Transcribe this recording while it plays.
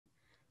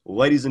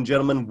ladies and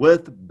gentlemen,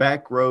 with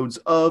Backroads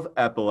of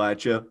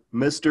Appalachia,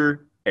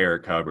 Mr.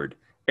 Erik Hubbard.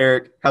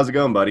 Erik, how's it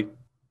going, buddy?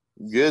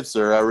 Good,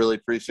 sir. I really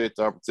appreciate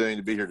the opportunity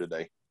to be here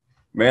today.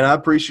 Man, I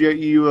appreciate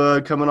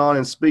you coming on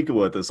and speaking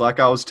with us. Like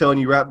I was telling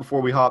you right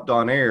before we hopped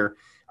on air,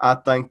 I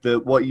think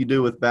that what you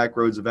do with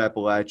Backroads of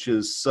Appalachia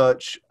is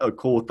such a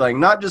cool thing.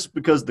 Not just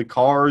because the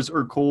cars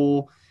are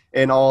cool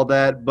and all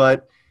that,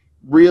 but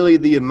really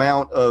the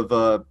amount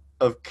of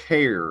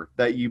care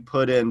that you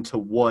put into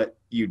what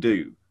you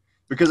do.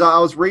 Because I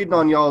was reading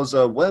on y'all's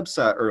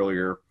website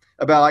earlier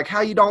about like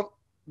how you don't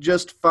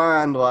just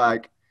find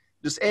like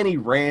just any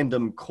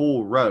random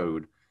cool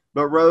road,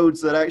 but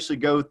roads that actually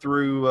go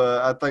through,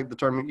 I think the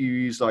term you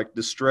use, like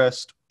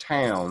distressed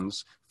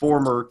towns,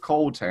 former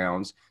coal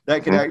towns,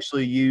 that could Mhm.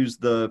 actually use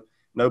the,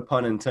 no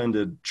pun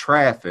intended,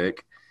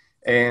 traffic,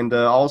 and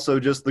also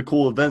just the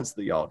cool events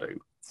that y'all do.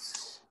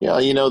 Yeah,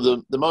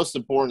 the most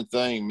important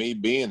thing, me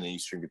being an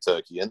Eastern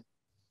Kentuckian,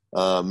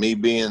 me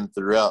being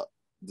throughout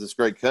this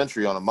great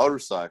country on a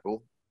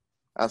motorcycle,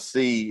 I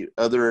see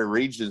other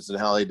regions and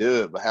how they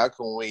do it, but how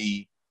can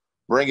we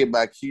bring it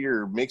back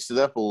here, mix it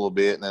up a little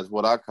bit, and that's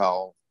what I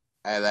call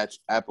add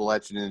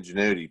Appalachian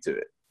ingenuity to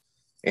it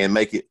and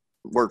make it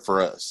work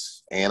for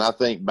us. And I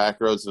think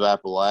Backroads of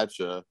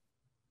Appalachia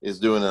is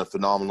doing a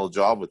phenomenal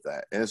job with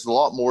that. And it's a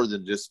lot more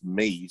than just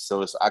me.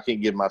 So I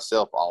can't give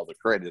myself all the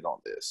credit on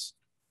this.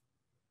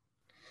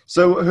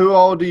 So, who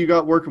all do you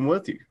got working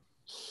with you?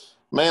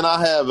 Man,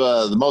 I have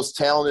the most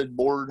talented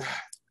board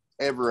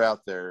ever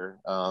out there.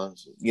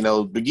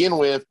 Begin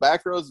with,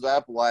 Backroads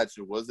of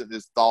Appalachia wasn't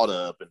just thought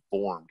up and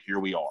formed. Here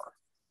we are.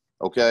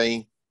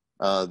 Okay.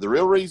 The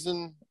real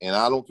reason, and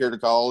I don't care to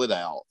call it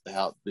out,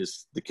 how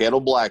this the kettle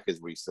black, as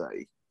we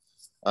say.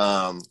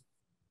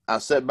 I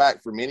sat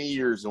back for many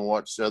years and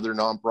watched other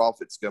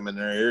nonprofits come in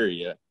their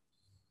area,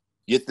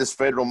 get this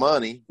federal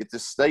money, get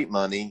this state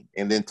money,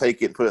 and then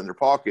take it and put it in their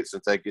pockets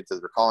and take it to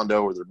their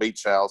condo or their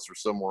beach house or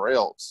somewhere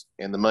else,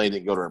 and the money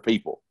didn't go to our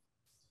people.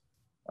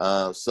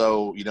 Of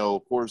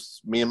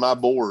course, me and my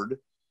board,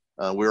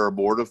 we're a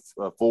board of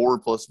four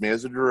plus me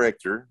as a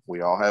director.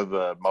 We all have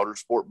a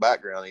motorsport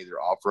background, either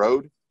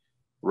off-road,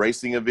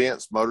 racing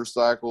events,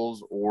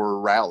 motorcycles, or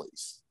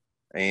rallies.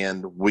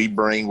 And we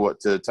bring what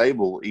to the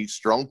table, each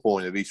strong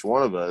point of each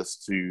one of us,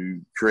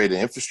 to create an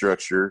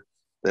infrastructure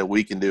that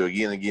we can do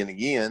again, again,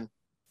 again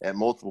at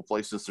multiple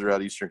places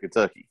throughout Eastern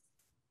Kentucky.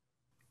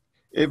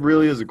 It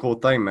really is a cool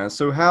thing, man.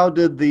 So, how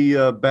did the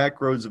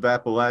Backroads of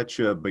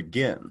Appalachia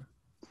begin?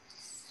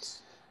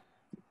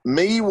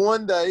 Me,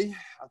 one day,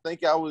 I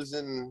think I was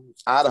in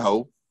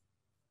Idaho,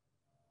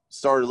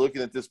 started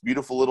looking at this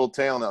beautiful little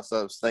town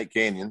outside of Snake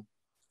Canyon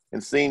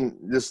and seeing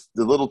just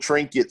the little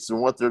trinkets and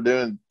what they're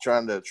doing,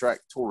 trying to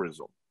attract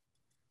tourism.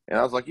 And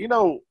I was like,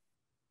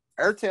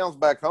 our town's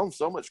back home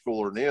so much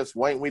cooler than this.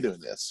 Why ain't we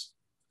doing this?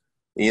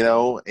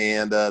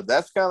 And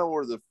that's kind of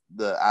where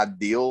the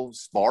ideal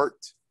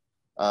sparked.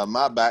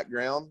 My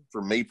background,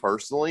 for me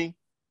personally,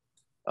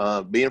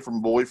 being from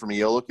a boy from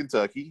Yolo,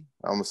 Kentucky,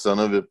 I'm the son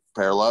of a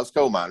paralyzed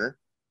coal miner.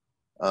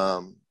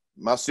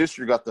 My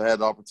sister got to have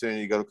the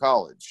opportunity to go to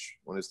college.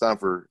 When it's time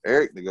for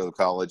Erik to go to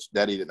college,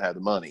 Daddy didn't have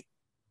the money.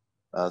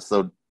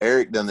 So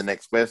Erik done the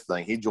next best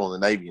thing. He joined the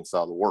Navy and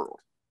saw the world,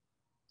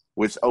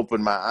 which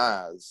opened my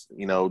eyes,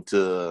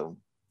 to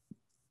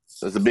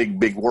there's a big,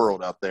 big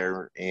world out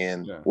there.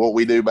 And what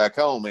we do back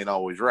home ain't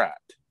always right.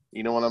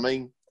 You know what I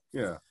mean?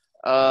 Yeah.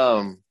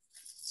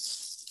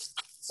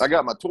 I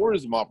got my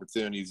tourism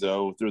opportunities,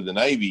 though, through the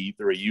Navy,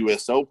 through a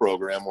USO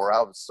program where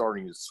I was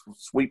starting to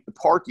sweep the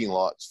parking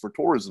lots for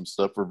tourism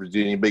stuff for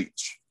Virginia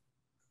Beach.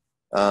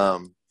 I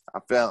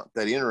found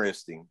that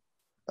interesting.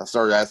 I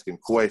started asking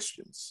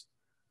questions.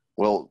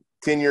 Well,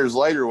 10 years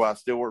later, while I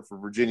still work for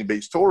Virginia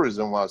Beach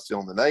Tourism, while I was still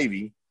in the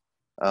Navy,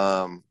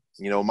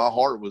 my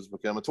heart was to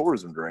become a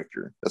tourism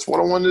director. That's what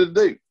I wanted to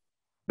do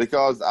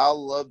because I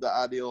love the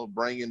idea of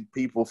bringing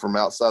people from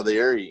outside the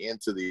area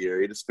into the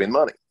area to spend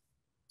money.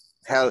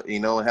 How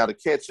to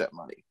catch that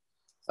money.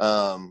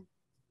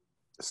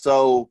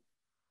 So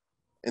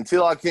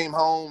until I came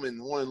home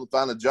and wanted to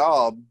find a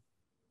job,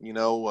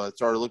 I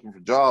started looking for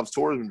jobs,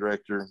 tourism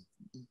director.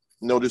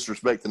 No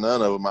disrespect to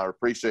none of them. I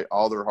appreciate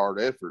all their hard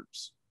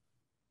efforts.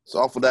 It's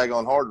awful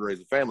daggone hard to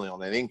raise a family on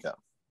that income.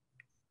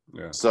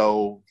 Yeah.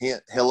 So,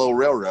 hello,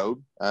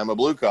 railroad. I'm a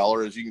blue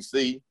collar, as you can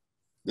see.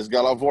 Just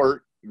got off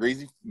work,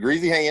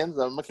 greasy hands.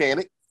 I'm a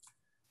mechanic.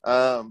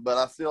 But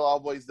I still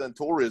always done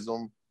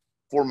tourism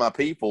for my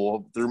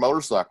people through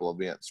motorcycle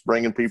events,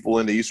 bringing people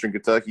into Eastern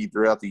Kentucky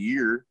throughout the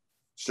year,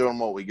 showing them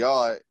what we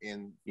got,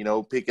 and,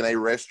 picking a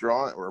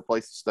restaurant or a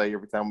place to stay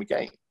every time we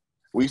came.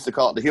 We used to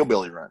call it the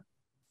Hillbilly Run.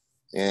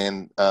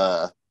 And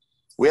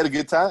we had a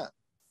good time.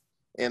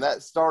 And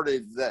that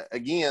started that,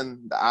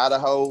 again, the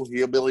Idaho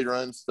Hillbilly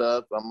Run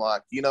stuff. I'm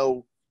like,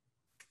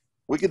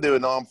 we could do a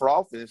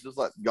nonprofit. It's just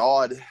like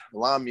God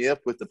lined me up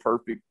with the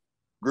perfect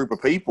group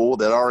of people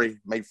that I already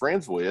made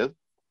friends with.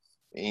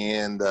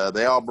 And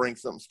they all bring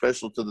something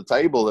special to the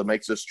table that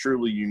makes us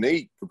truly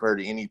unique compared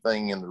to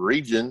anything in the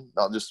region,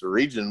 not just the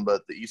region,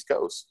 but the East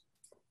Coast,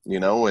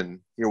 and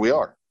here we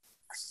are.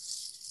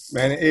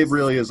 Man, it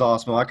really is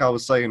awesome. Like I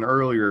was saying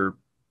earlier,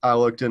 I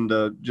looked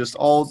into just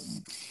all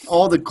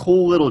the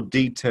cool little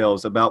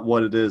details about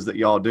what it is that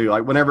y'all do.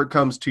 Like whenever it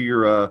comes to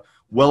your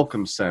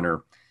welcome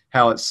center,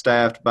 how it's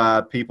staffed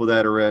by people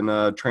that are in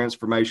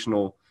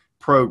transformational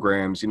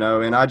programs, you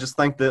know. And I just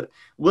think that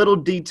little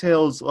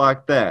details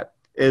like that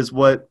is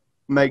what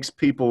makes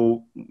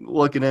people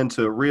looking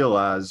into it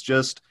realize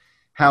just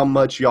how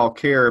much y'all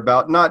care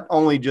about not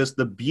only just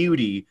the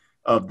beauty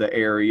of the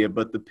area,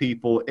 but the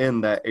people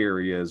in that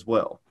area as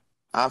well.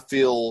 I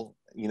feel,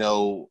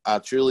 I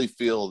truly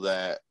feel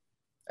that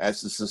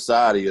as a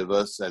society of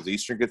us as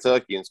Eastern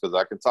Kentuckians, because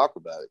I can talk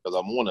about it because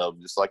I'm one of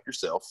them, just like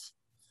yourself,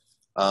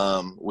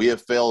 we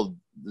have failed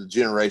the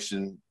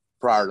generation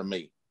prior to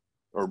me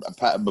or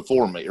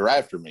before me or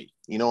after me.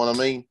 You know what I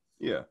mean?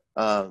 Yeah.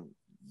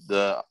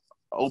 The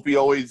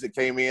opioids that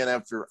came in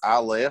after I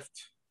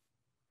left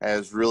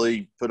has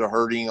really put a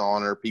hurting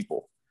on our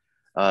people.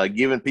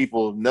 Giving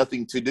people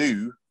nothing to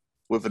do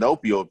with an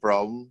opioid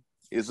problem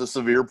is a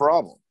severe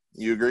problem.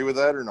 You agree with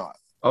that or not?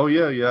 Oh,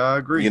 yeah, I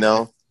agree.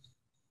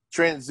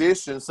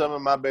 Transition, some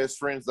of my best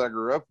friends I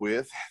grew up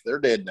with, they're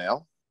dead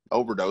now,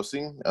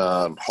 overdosing,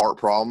 heart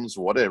problems,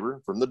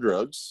 whatever, from the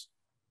drugs.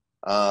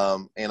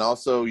 And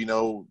also,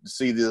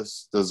 see the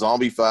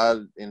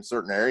zombified in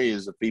certain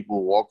areas of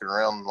people walking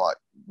around like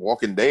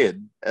walking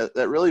dead.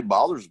 That really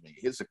bothers me.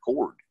 It hits a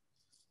chord,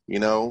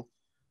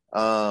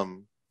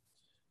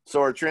 So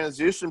our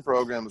transition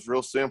program is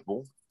real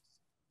simple.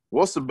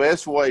 What's the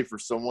best way for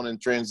someone in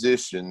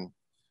transition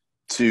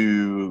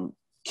to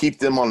keep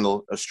them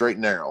on a straight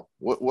and narrow?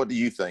 What do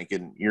you think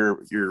in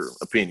your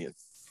opinion?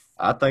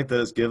 I think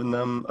that it's giving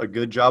them a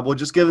good job. Well,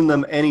 just giving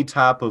them any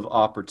type of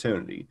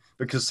opportunity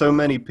because so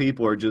many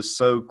people are just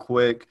so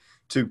quick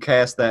to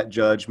cast that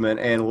judgment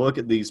and look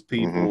at these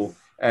people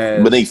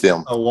as beneath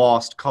them, a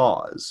lost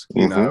cause,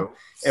 you know.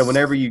 And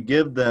whenever you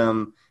give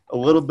them a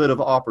little bit of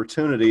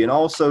opportunity and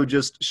also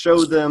just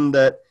show them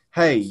that,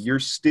 hey, you're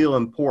still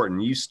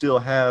important. You still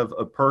have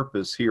a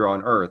purpose here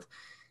on earth.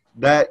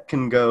 That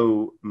can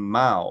go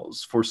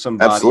miles for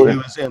somebody who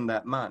is in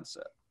that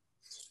mindset.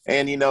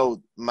 And,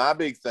 my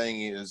big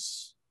thing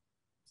is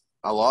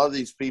a lot of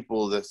these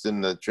people that's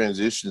in the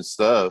transition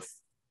stuff,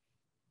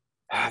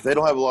 they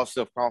don't have a lot of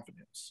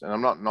self-confidence. And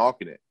I'm not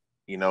knocking it.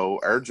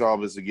 Our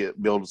job is to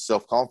build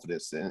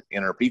self-confidence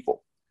in our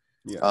people.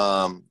 Yeah.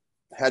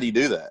 How do you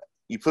do that?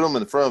 You put them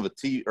in front of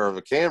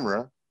a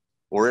camera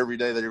or every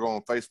day that you're going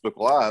on Facebook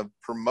Live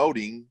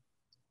promoting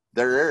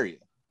their area.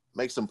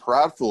 Makes them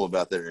prideful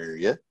about their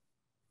area.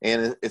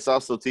 And it's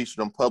also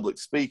teaching them public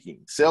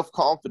speaking.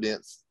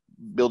 Self-confidence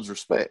builds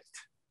respect.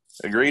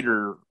 Agreed,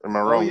 or am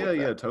I wrong? Oh,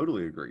 yeah,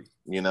 totally agree.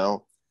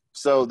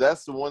 So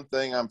that's the one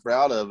thing I'm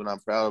proud of, and I'm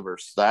proud of our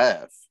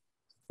staff,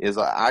 is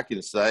I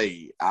can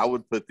say I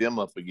would put them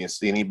up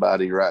against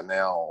anybody right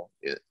now,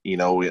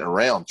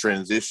 around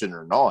transition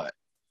or not,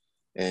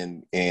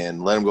 and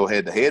let them go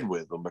head to head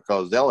with them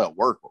because they'll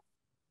outwork them.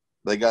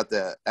 They got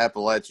that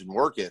Appalachian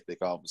work ethic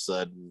all of a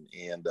sudden,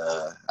 and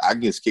I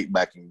can just kick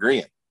back and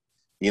grin.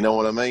 You know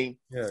what I mean?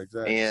 Yeah,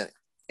 exactly.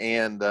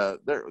 And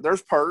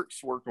there's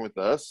perks working with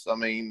us. I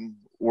mean,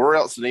 where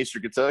else in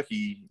Eastern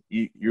Kentucky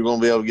you're going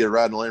to be able to get a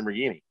ride in a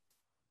Lamborghini?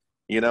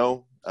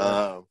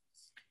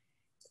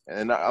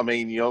 And I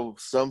mean,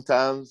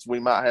 sometimes we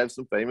might have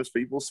some famous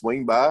people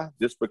swing by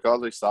just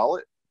because they saw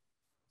it.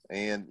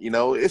 And,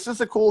 it's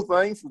just a cool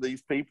thing for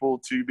these people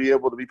to be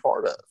able to be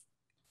part of,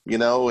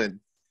 and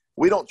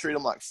we don't treat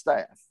them like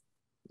staff.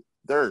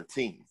 They're a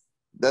team.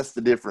 That's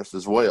the difference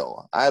as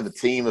well. I have a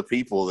team of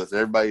people that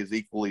everybody is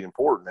equally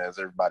important as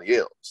everybody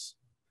else.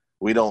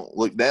 We don't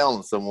look down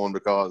on someone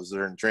because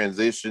they're in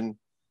transition,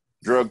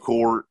 drug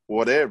court,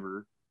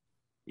 whatever,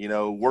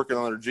 working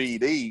on their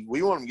GED.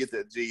 We want them to get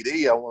that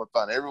GED. I want to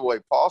find every way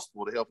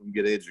possible to help them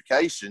get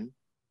education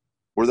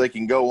where they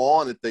can go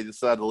on. If they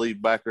decide to leave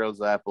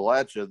Backroads of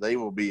Appalachia, they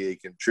will be a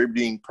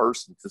contributing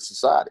person to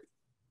society.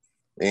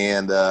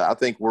 And I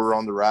think we're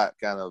on the right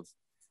kind of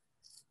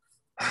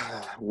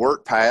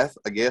work path,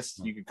 I guess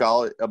you could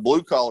call it, a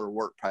blue-collar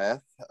work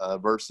path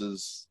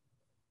versus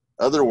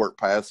other work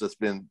paths that's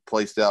been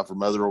placed out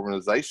from other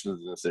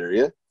organizations in this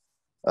area.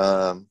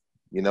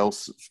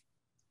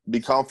 Be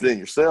confident in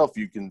yourself.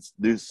 You can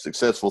do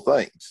successful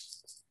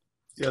things.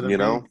 Yeah,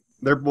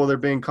 they're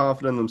being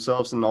confident in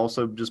themselves and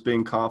also just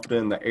being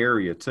confident in the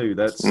area too.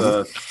 That's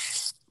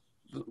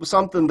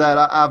something that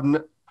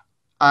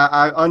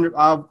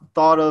I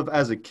thought of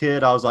as a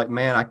kid. I was like,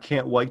 man, I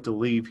can't wait to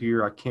leave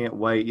here. I can't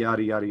wait,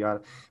 yada, yada,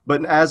 yada.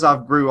 But as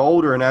I've grew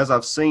older and as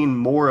I've seen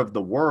more of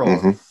the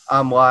world,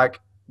 I'm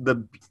like,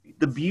 the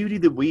beauty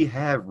that we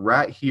have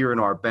right here in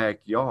our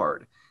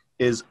backyard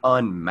is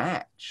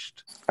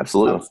unmatched.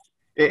 Absolutely.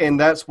 And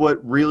that's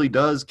what really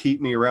does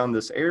keep me around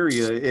this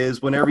area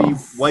is whenever you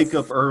wake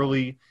up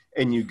early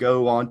and you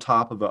go on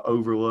top of an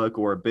overlook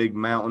or a big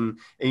mountain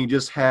and you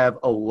just have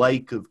a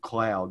lake of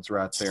clouds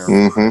right there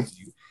in front of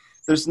you.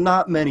 There's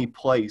not many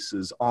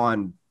places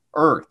on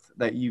earth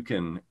that you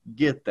can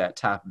get that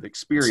type of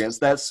experience.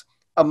 That's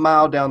a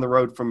mile down the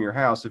road from your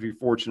house if you're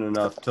fortunate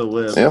enough to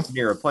live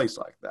near a place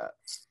like that.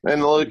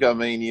 And look, I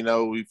mean, you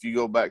know, if you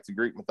go back to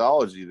Greek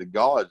mythology, the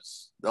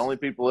gods, the only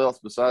people else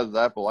besides the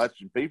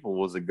Appalachian people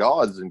was the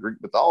gods in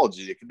Greek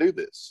mythology that could do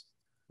this.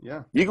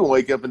 Yeah. You can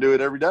wake up and do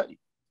it every day.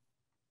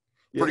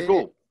 Pretty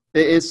cool.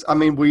 I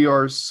mean, we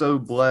are so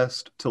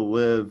blessed to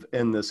live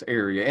in this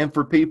area. And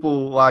for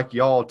people like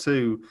y'all,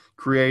 too,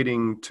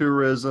 creating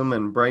tourism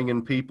and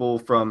bringing people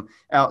from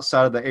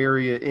outside of the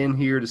area in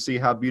here to see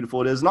how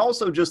beautiful it is. And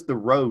also just the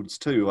roads,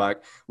 too.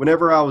 Like,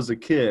 whenever I was a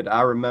kid,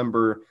 I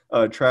remember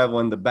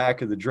traveling the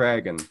back of the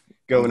Dragon,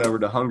 going over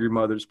to Hungry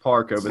Mother's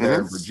Park over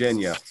there in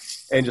Virginia,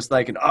 and just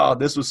thinking, oh,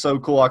 this was so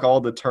cool, like all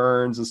the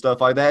turns and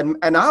stuff like that.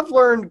 And I've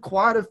learned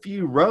quite a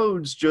few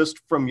roads just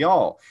from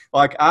y'all.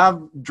 Like, I've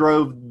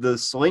drove the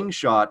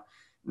Slingshot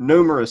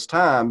numerous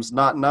times,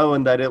 not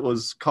knowing that it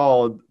was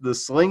called the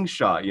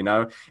Slingshot, you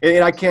know.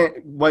 And I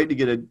can't wait to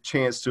get a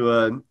chance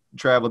to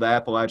travel the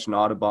Appalachian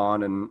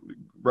Audubon and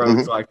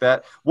roads like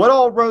that. What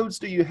all roads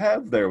do you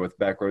have there with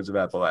Backroads of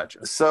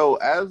Appalachia? So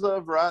as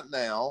of right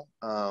now,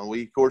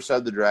 we of course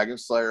have the Dragon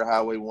Slayer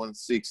Highway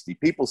 160.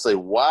 People say,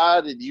 why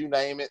did you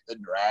name it the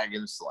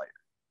Dragon Slayer?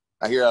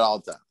 I hear that all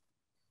the time.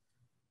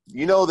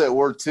 You know that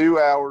we're 2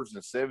 hours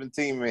and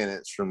 17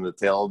 minutes from the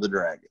tail of the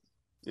dragon.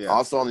 Yeah.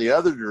 Also on the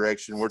other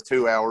direction, we're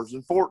 2 hours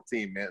and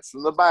 14 minutes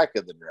from the back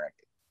of the dragon.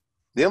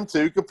 Them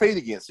two compete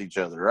against each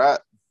other, right?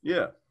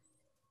 Yeah.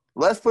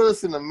 Let's put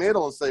us in the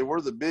middle and say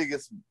we're the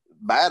biggest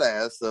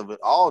badass of it,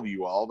 all of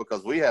you all,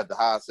 because we have the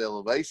highest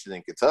elevation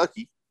in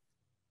Kentucky,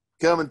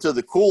 coming to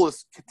the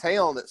coolest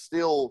town that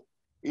still,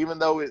 even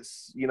though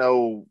it's, you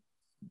know,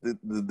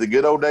 the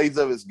good old days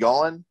of it's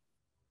gone,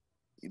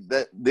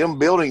 that them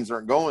buildings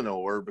aren't going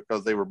nowhere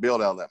because they were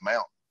built out of that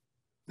mountain.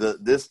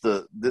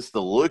 The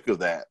look of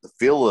that, the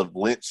feel of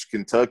Lynch,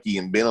 Kentucky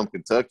and Benham,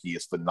 Kentucky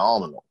is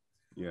phenomenal.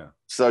 Yeah.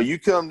 So you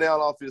come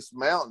down off this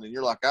mountain and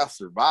you're like, I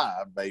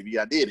survived, baby.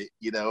 I did it,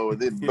 you know,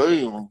 and then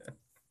boom,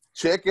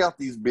 check out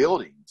these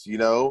buildings, you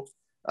know.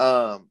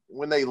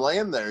 When they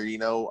land there, you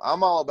know,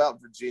 I'm all about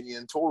Virginia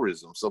and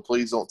tourism. So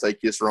please don't take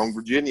this wrong,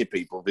 Virginia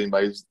people, if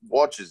anybody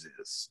watches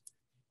this.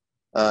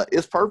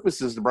 Its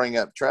purpose is to bring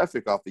up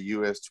traffic off the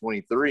US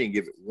 23 and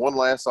give it one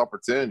last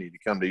opportunity to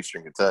come to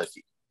Eastern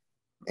Kentucky.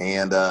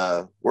 And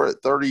we're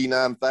at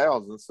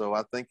 39,000, so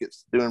I think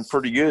it's doing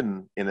pretty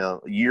good in a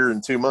year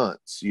and 2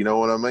 months. You know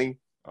what I mean?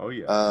 Oh,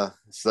 yeah.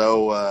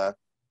 So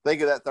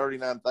think of that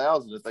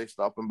 39,000 if they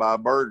stop and buy a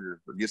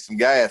burger or get some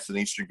gas in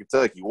Eastern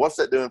Kentucky. What's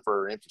that doing for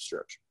our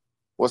infrastructure?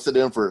 What's it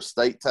doing for a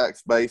state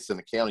tax base and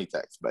a county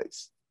tax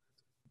base?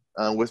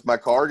 With my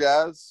car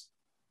guys,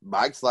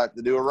 bikes like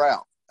to do a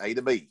route, A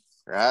to B,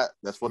 right?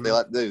 That's what they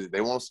like to do.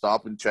 They want to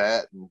stop and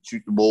chat and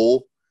shoot the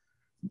bull.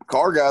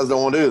 Car guys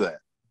don't want to do that.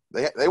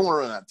 They want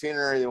to run an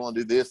itinerary. They want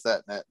to do this,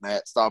 that, and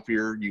that. Stop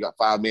here. You got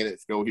 5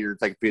 minutes. Go here.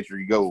 Take a picture.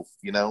 You go,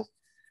 you know.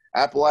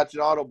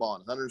 Appalachian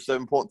Audubon,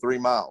 107.3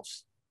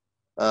 miles.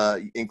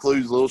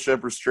 Includes Little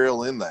Shepherd's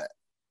Trail in that.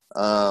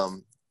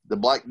 The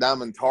Black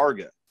Diamond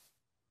Targa,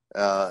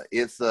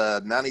 it's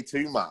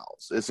 92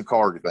 miles. It's a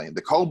car thing.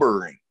 The Cobra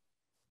Ring.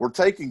 We're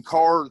taking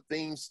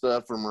car-themed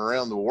stuff from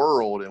around the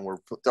world, and we're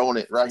throwing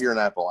it right here in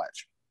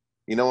Appalachia.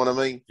 You know what I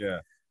mean?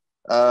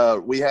 Yeah.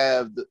 We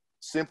have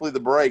Simply the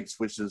Breaks,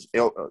 which is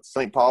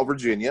St. Paul,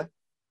 Virginia.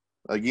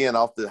 Again,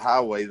 off the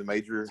highway, the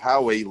major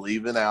highway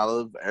leaving out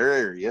of our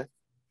area,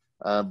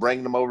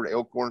 bringing them over to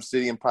Elkhorn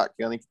City and Pike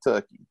County,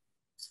 Kentucky.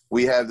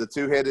 We have the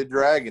Two-Headed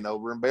Dragon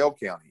over in Bell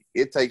County.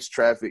 It takes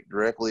traffic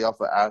directly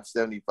off of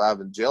I-75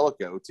 in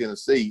Jellicoe,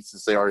 Tennessee,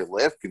 since they already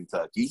left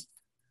Kentucky,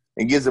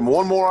 and gives them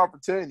one more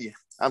opportunity.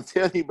 I'm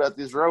telling you about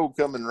this road.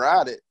 Come and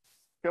ride it.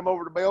 Come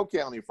over to Bell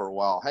County for a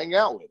while. Hang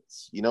out with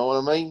us. You know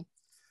what I mean?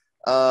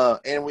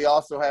 And we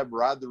also have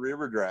Ride the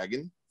River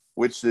Dragon,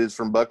 which is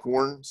from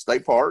Buckhorn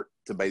State Park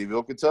to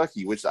Beattyville,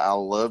 Kentucky, which I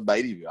love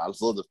Beattyville. I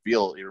just love the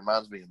feel. It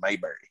reminds me of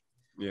Mayberry.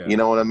 Yeah. You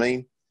know what I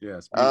mean?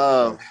 Yes.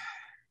 Trying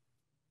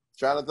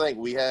to think.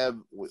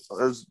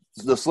 There's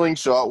the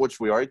Slingshot, which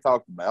we already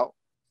talked about.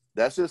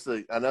 That's just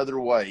another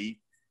way.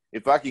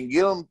 If I can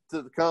get them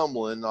to the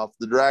Cumberland off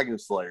the Dragon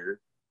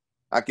Slayer,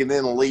 I can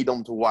then lead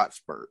them to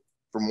Whitesburg.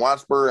 From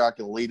Whitesburg, I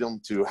can lead them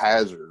to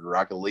Hazard, or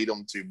I can lead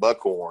them to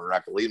Buckhorn, or I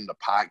can lead them to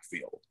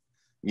Pikeville.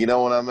 You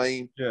know what I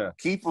mean? Yeah.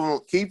 Keeping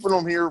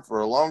them here for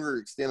a longer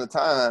extent of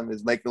time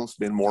is making them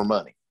spend more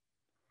money.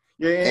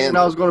 Yeah, and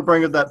I was going to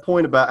bring up that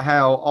point about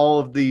how all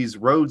of these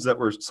roads that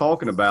we're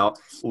talking about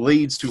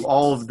leads to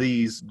all of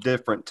these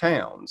different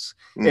towns.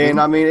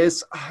 And I mean,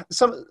 it's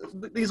some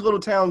these little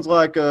towns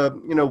like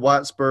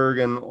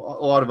Whitesburg and a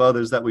lot of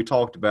others that we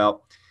talked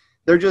about.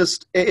 They're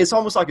just it's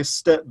almost like a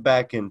step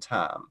back in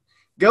time.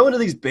 Going to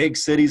these big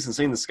cities and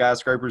seeing the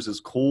skyscrapers is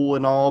cool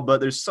and all, but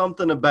there's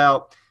something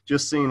about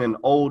just seeing an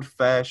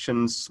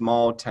old-fashioned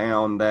small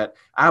town that,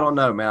 I don't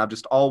know, man, I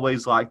just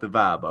always like the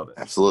vibe of it.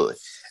 Absolutely.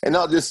 And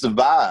not just the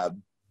vibe.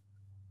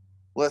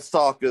 Let's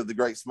talk of the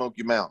Great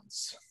Smoky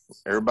Mountains.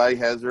 Everybody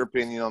has their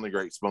opinion on the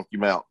Great Smoky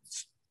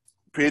Mountains.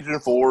 Pigeon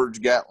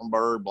Forge,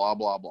 Gatlinburg, blah,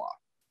 blah, blah.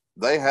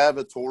 They have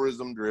a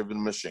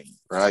tourism-driven machine,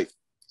 right?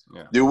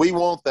 Yeah. Do we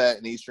want that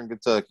in Eastern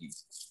Kentucky?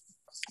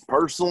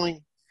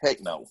 Personally,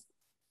 heck no.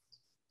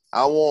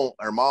 I want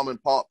our mom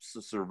and pops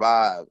to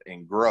survive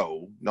and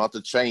grow, not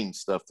to change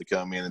stuff to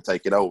come in and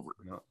take it over.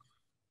 No.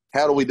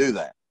 How do we do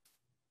that?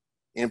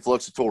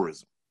 Influx of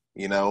tourism.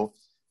 You know,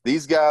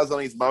 these guys on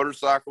these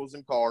motorcycles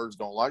and cars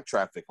don't like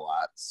traffic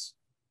lights.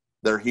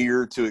 They're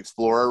here to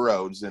explore our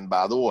roads. And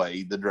by the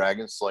way, the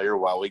Dragon Slayer,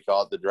 why we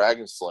call it the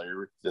Dragon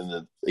Slayer,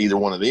 than either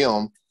one of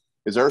them,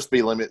 is our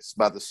speed limits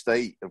by the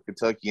state of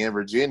Kentucky and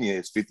Virginia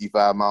is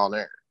 55 mile an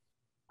hour.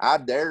 I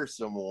dare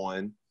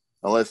someone,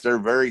 unless they're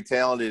very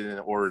talented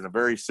or in a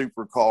very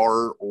super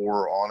car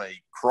or on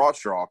a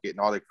crotch rocket,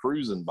 not a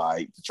cruising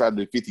bike, to try to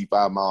do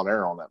 55 mile an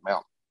hour on that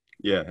mountain.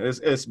 Yeah,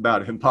 it's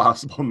about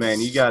impossible,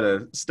 man. You got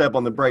to step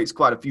on the brakes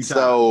quite a few times.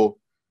 So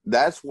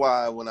that's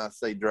why when I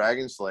say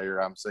Dragon Slayer,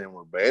 I'm saying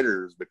we're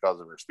better is because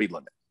of our speed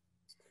limit.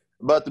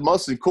 But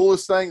the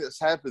coolest thing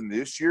that's happened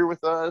this year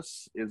with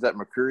us is that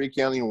McCreary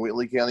County and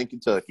Whitley County,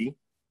 Kentucky,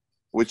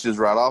 which is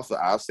right off the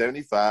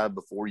I-75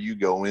 before you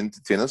go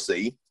into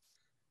Tennessee,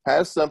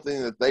 has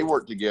something that they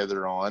work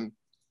together on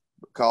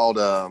called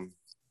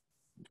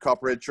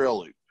Copperhead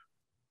Trail Loop.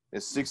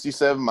 It's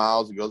 67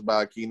 miles. It goes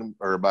by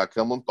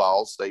Cumberland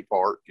Falls State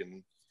Park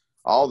and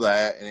all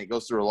that, and it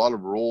goes through a lot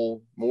of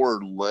rural,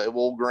 more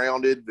level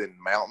grounded than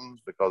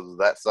mountains because of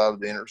that side of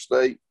the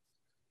interstate.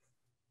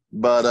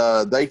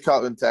 But they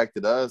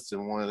contacted us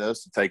and wanted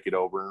us to take it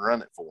over and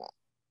run it for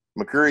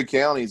them. McCreary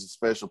County is a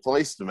special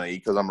place to me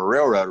because I'm a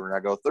railroader and I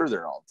go through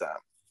there all the time.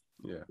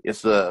 Yeah,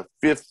 it's the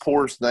 5th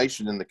poorest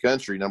nation in the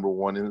country,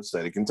 #1 in the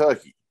state of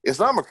Kentucky. It's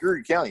not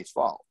McCreary County's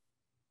fault.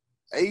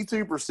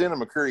 82% of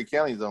McCreary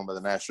County is owned by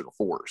the National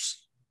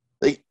Forest.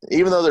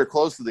 Even though they're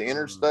close to the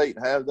interstate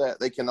and have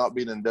that, they cannot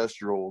be an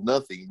industrial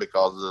nothing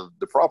because of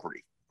the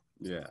property.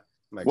 Yeah.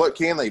 What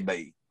can they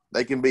be?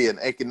 They can be an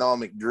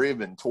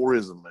economic-driven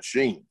tourism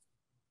machine.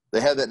 They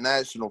have that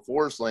national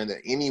forest land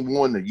that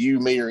anyone, you,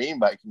 me, or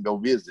anybody can go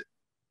visit.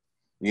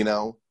 You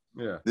know?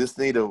 Yeah. This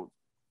need to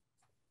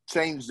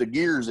change the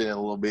gears in it a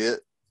little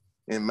bit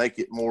and make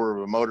it more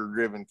of a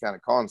motor-driven kind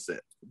of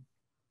concept.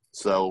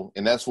 So,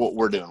 and that's what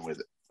we're doing with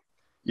it.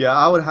 Yeah,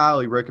 I would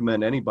highly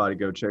recommend anybody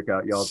go check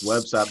out y'all's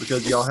website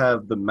because y'all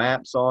have the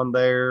maps on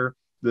there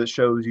that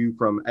shows you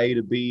from A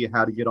to B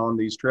how to get on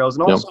these trails.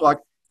 And also,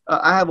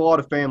 I have a lot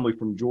of family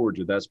from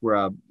Georgia. That's where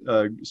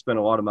I spent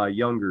a lot of my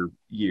younger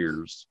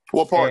years.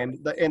 What part?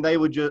 And they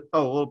would just, a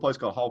little place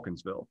called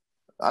Hawkinsville.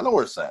 I know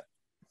where it's at.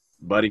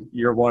 Buddy,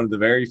 you're one of the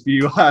very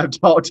few I've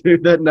talked to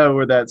that know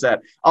where that's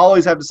at. I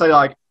always have to say,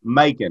 like,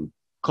 Macon,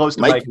 close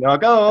to Macon. They're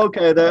like, oh,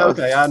 okay,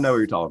 okay, I know what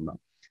you're talking about.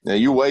 Yeah,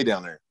 you're way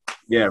down there.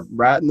 Yeah,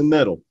 right in the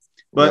middle.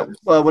 But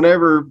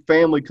whenever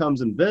family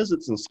comes and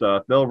visits and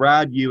stuff, they'll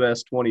ride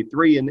US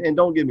 23. And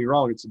don't get me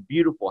wrong, it's a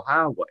beautiful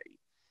highway.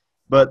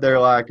 But they're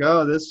like,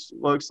 oh, this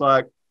looks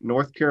like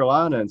North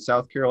Carolina and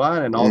South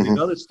Carolina and all these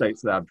other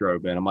states that I've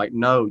drove in. I'm like,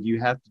 no, you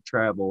have to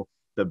travel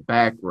the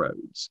back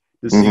roads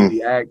to see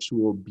the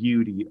actual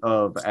beauty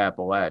of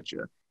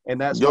Appalachia. And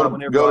that's why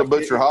whenever go to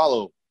Butcher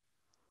Hollow.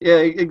 Yeah,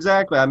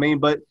 exactly. I mean,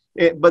 but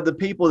the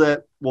people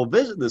that will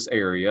visit this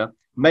area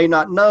may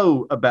not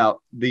know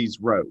about these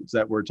roads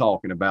that we're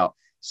talking about.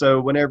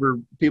 So whenever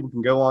people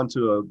can go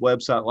onto a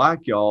website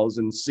like y'all's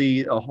and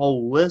see a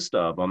whole list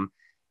of them,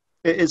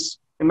 it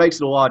makes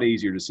it a lot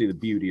easier to see the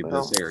beauty of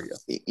this area.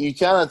 You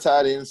kind of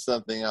tied in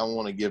something I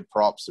want to give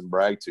props and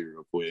brag to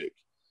real quick.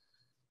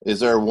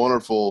 Is our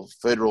wonderful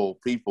federal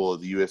people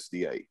of the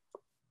USDA.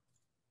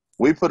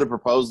 We put a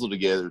proposal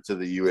together to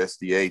the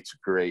USDA to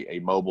create a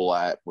mobile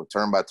app with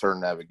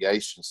turn-by-turn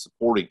navigation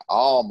supporting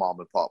all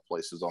mom and pop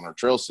places on our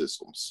trail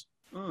systems.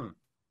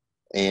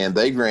 And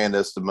they grant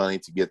us the money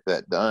to get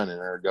that done, and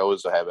our goal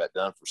is to have that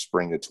done for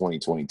spring of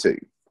 2022.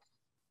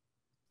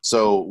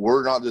 So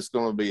we're not just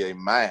going to be a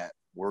map.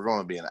 We're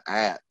going to be an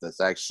app that's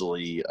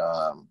actually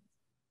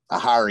a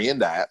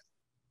higher-end app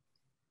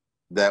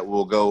that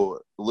will go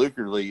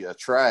lucratively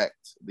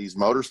attract these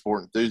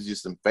motorsport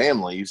enthusiasts and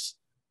families,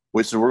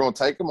 which we're going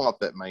to take them off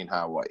that main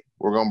highway.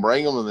 We're going to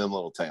bring them to them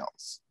little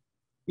towns,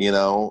 you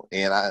know,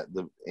 and I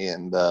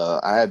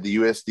have the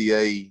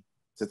USDA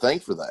to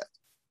thank for that.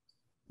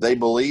 They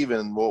believe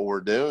in what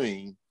we're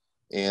doing,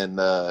 and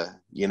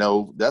you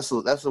know, that's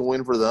a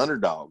win for the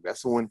underdog.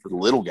 That's a win for the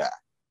little guy.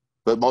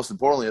 But most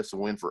importantly, it's a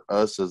win for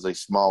us as a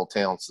small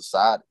town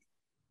society.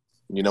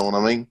 You know what I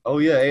mean? Oh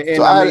yeah, and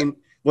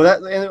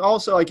so and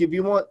also, like, if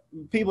you want,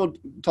 people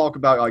talk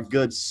about like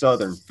good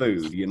Southern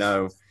food, you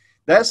know,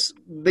 that's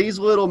these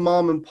little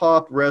mom and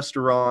pop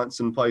restaurants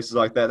and places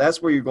like that.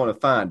 That's where you're going to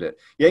find it.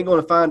 You ain't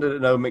going to find it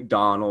at no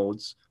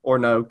McDonald's or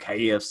no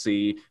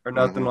KFC or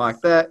nothing like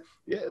that.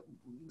 Yeah,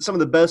 some of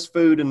the best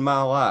food in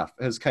my life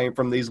has came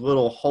from these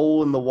little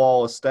hole in the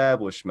wall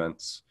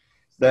establishments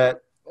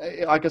that,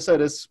 like I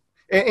said,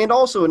 and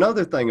also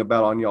another thing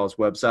about on y'all's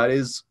website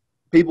is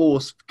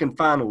people can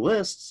find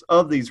lists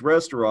of these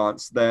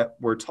restaurants that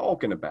we're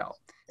talking about.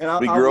 And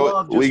we grow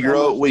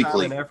it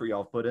weekly. And effort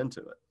y'all put into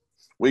it.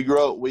 We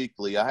grow it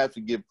weekly. I have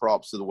to give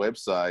props to the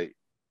website.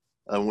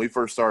 When we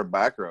first started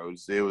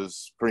Backroads, it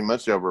was pretty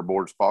much over a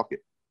board's pocket.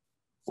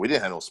 We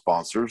didn't have no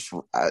sponsors.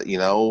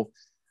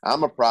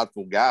 I'm a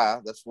prideful guy.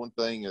 That's one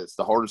thing. It's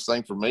the hardest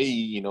thing for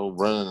me,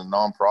 running a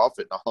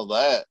nonprofit and all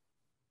that,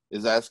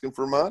 is asking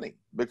for money,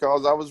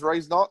 because I was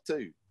raised not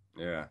to.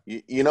 Yeah.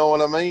 You know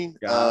what I mean?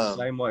 Yeah,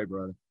 same way,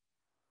 brother.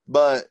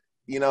 But,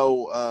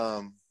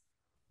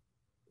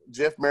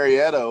 Jeff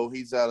Marietto,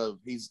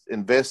 he's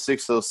Invest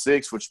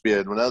 606, which would be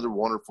another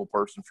wonderful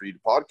person for you to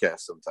podcast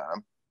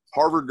sometime.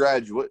 Harvard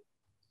graduate,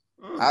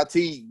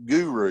 IT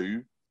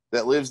guru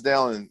that lives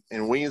down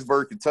in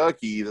Williamsburg,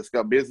 Kentucky, that's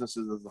got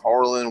businesses in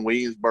Harlan,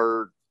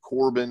 Williamsburg,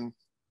 Corbin,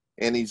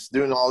 and he's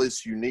doing all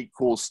this unique,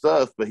 cool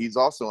stuff, but he's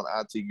also an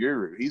IT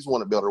guru. He's the one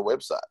that built our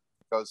website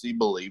because he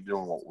believed in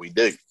what we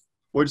do.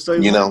 What'd you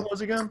say his name was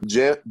again?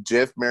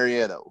 Jeff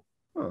Marietto.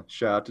 Oh,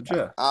 shout out to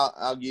Jeff.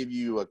 I'll give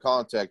you a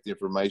contact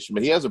information,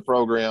 but he has a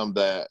program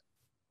that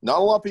not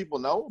a lot of people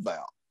know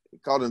about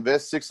called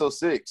Invest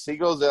 606. He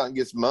goes out and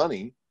gets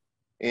money,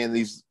 and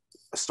these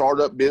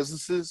startup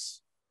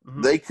businesses,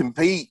 they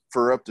compete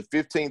for up to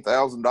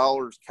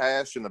 $15,000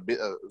 cash and a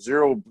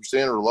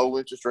 0% or low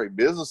interest rate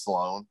business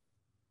loan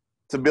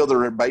to build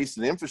their base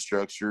and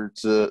infrastructure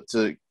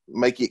to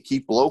make it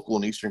keep local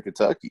in Eastern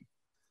Kentucky.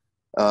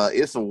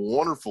 It's a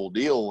wonderful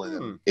deal,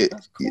 and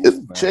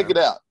cool, check it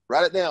out.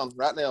 Write it down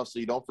right now so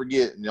you don't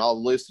forget, and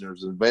y'all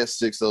listeners, Invest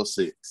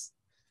 606.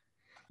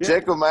 Yeah.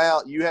 Check them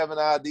out. You have an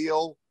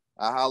ideal,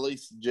 I highly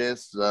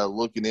suggest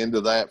looking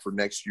into that for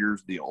next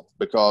year's deal,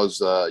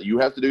 because you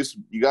got to do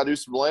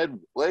some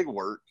leg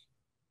work.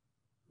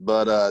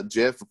 But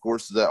Jeff, of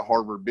course, is that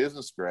Harvard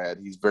business grad.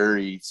 He's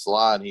very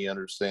sly, and he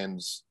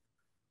understands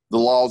the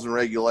laws and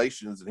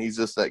regulations, and he's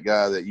just that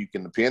guy that you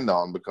can depend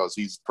on because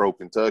he's pro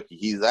Kentucky.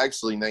 He's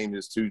actually named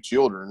his two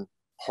children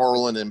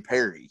Harlan and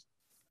Perry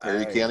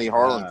County,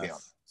 Harlan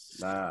County.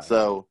 Nice.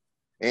 So,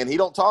 and he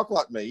don't talk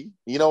like me.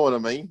 You know what I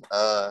mean?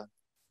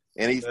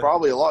 And he's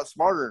probably a lot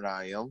smarter than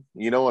I am.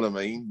 You know what I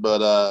mean?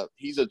 But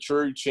he's a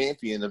true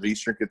champion of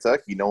Eastern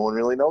Kentucky. No one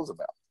really knows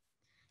about.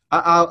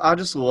 I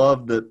just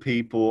love that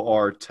people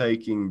are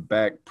taking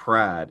back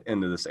pride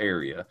into this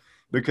area.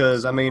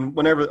 Because, I mean,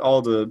 whenever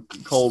all the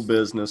coal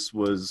business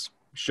was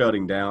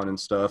shutting down and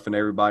stuff and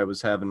everybody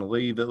was having to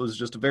leave, it was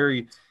just a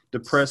very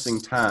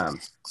depressing time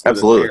for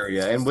this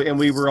area. And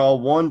we were all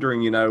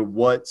wondering,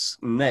 what's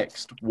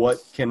next?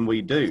 What can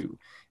we do?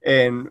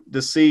 And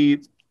to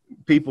see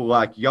people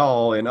like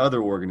y'all and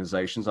other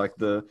organizations like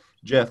the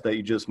Jeff that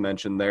you just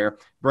mentioned there,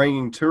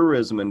 bringing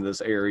tourism into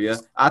this area,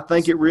 I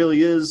think it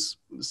really is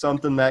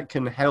something that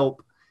can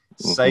help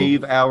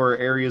save our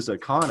area's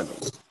economy.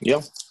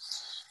 Yep.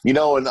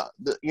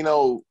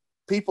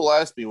 People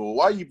ask me, well,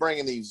 why are you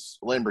bringing these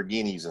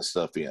Lamborghinis and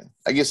stuff in?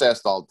 I get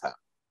asked all the time.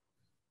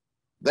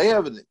 They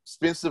have an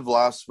expensive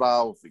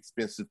lifestyle with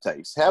expensive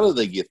taste. How do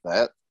they get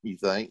that, you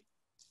think?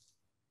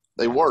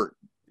 They work.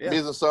 Yeah.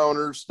 Business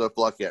owners, stuff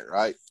like that,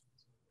 right?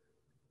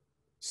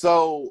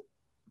 So,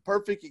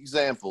 perfect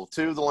example,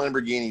 two of the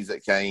Lamborghinis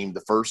that came,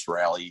 the first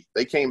rally,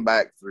 they came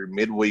back through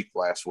midweek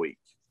last week.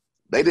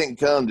 They didn't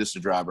come just to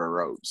drive our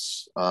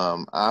roads.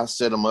 I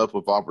set them up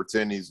with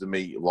opportunities to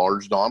meet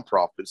large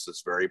nonprofits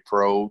that's very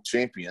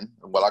pro-champion,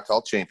 what I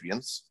call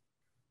champions,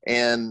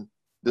 and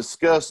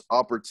discuss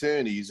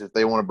opportunities if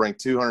they want to bring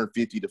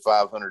 250 to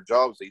 500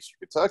 jobs to Eastern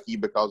Kentucky,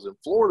 because in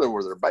Florida,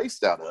 where they're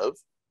based out of,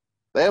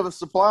 they have a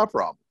supply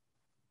problem.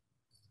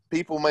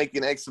 People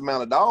making X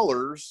amount of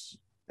dollars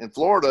in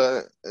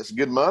Florida, it's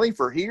good money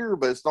for here,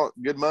 but it's not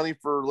good money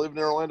for living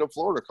in Orlando,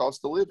 Florida, cost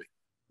of living.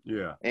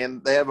 Yeah.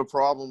 And they have a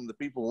problem. The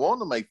people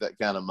want to make that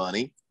kind of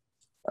money.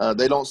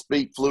 They don't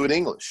speak fluent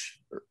English.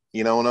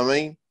 You know what I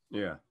mean?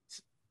 Yeah.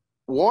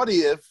 What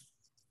if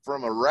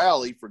from a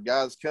rally for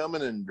guys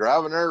coming and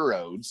driving our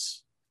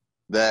roads,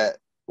 that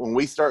when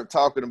we start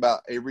talking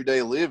about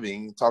everyday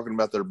living, talking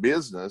about their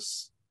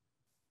business,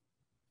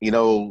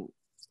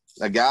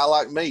 a guy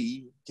like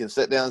me can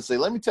sit down and say,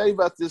 let me tell you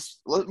about this.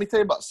 Let me tell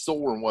you about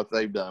SOAR and what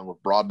they've done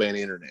with broadband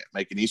internet,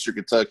 making Eastern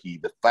Kentucky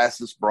the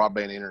fastest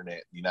broadband internet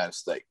in the United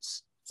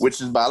States. Which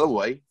is, by the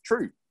way,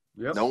 true.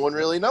 Yep. No one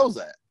really knows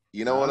that.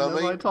 You know what I mean?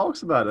 Nobody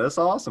talks about it. That's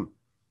awesome.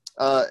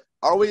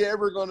 Are we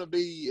ever going to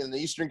be in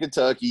Eastern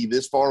Kentucky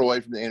this far away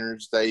from the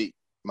interstate?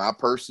 My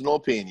personal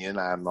opinion,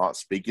 I'm not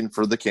speaking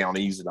for the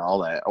counties and all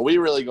that. Are we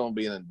really going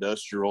to be an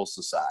industrial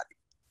society?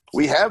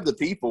 We have the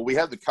people. We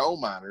have the coal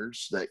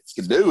miners that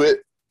can do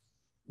it.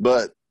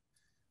 But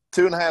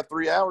 2.5,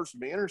 3 hours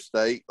from the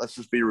interstate, let's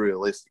just be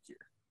realistic here.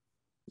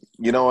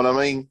 You know what I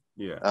mean?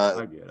 Yeah,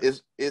 I get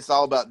it. It's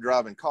all about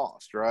driving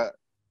cost, right?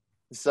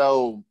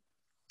 So,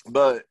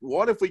 but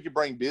what if we could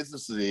bring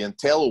businesses in,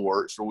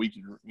 telework, so we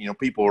can,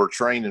 people are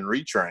trained and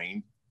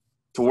retrained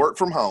to work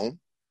from home,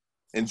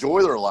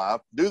 enjoy their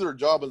life, do their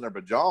job in their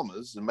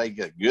pajamas, and make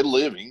a good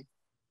living.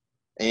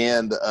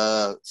 And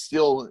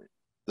still,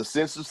 the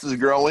census is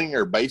growing,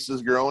 our base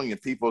is growing, and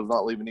people are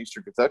not leaving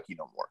Eastern Kentucky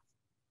no more.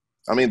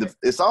 I mean,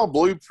 it's all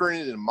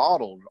blueprinted and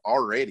modeled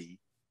already.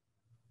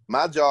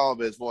 My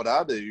job is what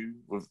I do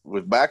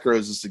with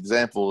Backroads. This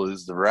example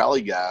is the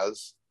rally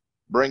guys,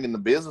 bringing the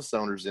business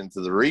owners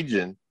into the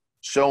region,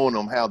 showing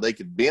them how they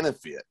could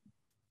benefit.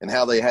 and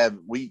how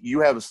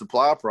you have a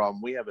supply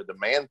problem, we have a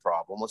demand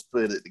problem. Let's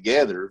put it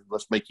together.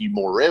 Let's make you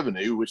more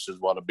revenue, which is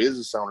what a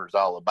business owner is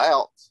all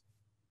about,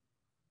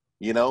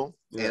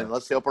 and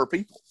let's help our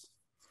people.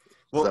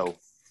 Well,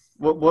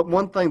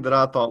 one thing that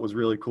I thought was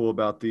really cool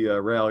about the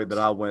rally that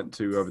I went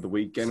to over the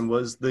weekend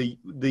was the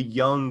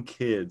young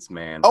kids,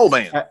 man. Oh,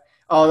 man.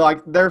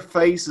 Like their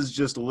faces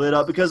just lit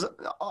up because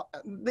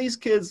these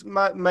kids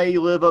may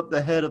live up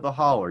the head of the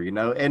holler,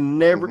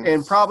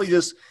 and probably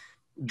just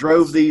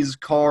drove these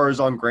cars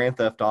on Grand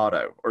Theft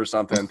Auto or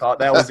something and thought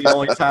that was the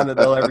only time that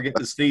they'll ever get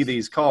to see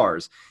these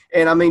cars.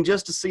 And I mean,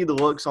 just to see the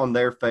looks on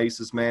their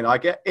faces, man,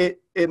 like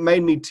it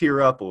made me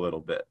tear up a little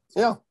bit.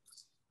 Yeah.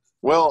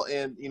 Well,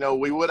 and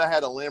we would have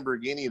had a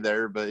Lamborghini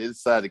there, but it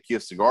decided to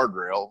kiss the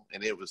guardrail,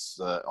 and it was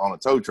on a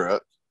tow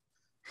truck.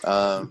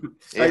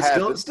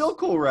 Still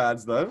cool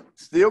rides though.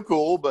 Still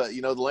cool, but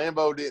the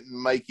Lambo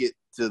didn't make it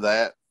to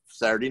that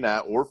Saturday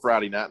night or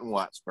Friday night in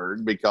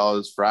Whitesburg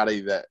because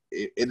Friday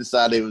it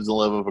decided it was in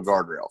love with a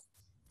guardrail.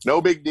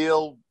 No big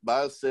deal,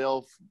 by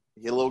itself,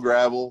 hit a little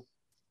gravel.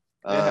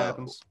 It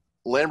happens.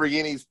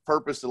 Lamborghini's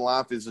purpose in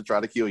life is to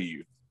try to kill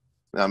you.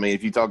 I mean,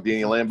 if you talk to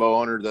any Lambo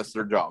owner, that's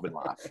their job in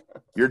life.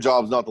 Your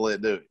job's not to let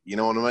it do it. You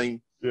know what I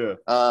mean? Yeah.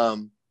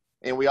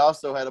 And we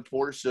also had a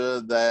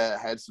Porsche that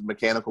had some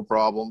mechanical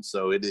problems,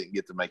 so it didn't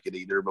get to make it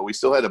either. But we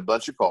still had a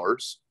bunch of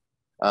cars.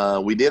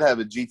 We did have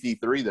a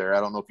GT3 there. I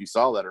don't know if you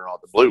saw that or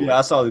not. The blue one. Yeah,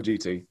 I saw the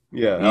GT.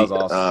 Yeah, that was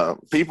awesome.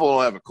 People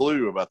don't have a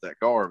clue about that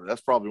car, but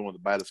that's probably one of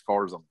the baddest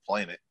cars on the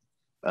planet.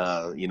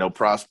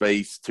 Price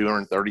base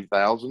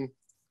 $230,000.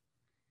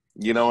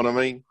 You know what I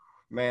mean?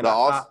 Man,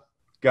 I'd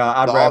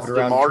wrap it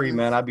around the tree,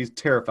 man. I'd be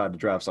terrified to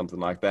drive something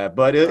like that.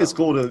 But it's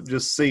cool to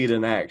just see it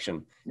in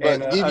action.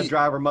 And a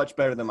driver much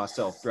better than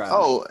myself driving.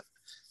 Oh,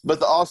 but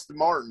the Aston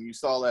Martin, you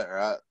saw that,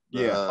 right?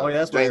 Yeah.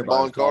 That's what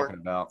everybody's talking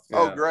about. Yeah.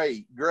 Oh,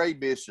 Gray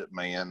Bishop,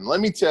 man. Let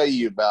me tell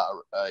you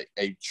about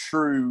a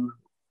true,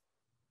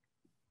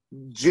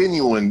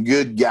 genuine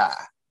good guy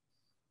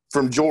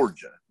from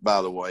Georgia,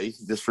 by the way,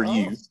 just for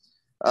you.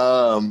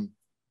 The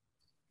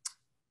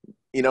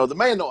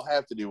man don't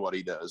have to do what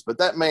he does, but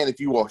that man, if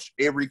you watch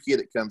every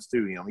kid that comes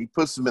to him, he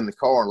puts them in the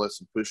car and lets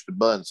them push the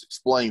buttons,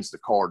 explains the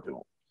car to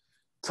them,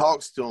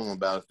 talks to them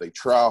about if they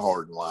try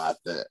hard in life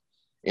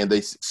and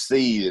they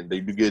succeed and they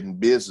do good in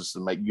business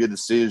and make good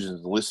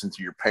decisions and listen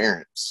to your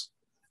parents,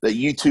 that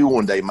you too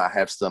one day might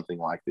have something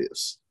like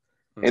this.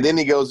 Mm-hmm. And then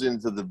he goes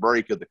into the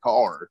brake of the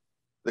car.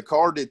 The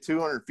car did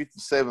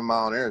 257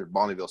 mile an hour at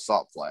Bonneville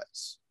Salt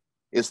Flats.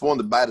 It's one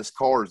of the baddest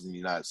cars in the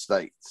United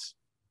States.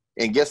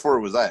 And guess where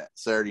it was at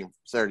Saturday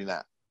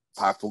night?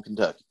 Pikeville,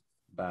 Kentucky.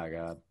 By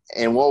God.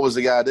 And what was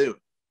the guy doing?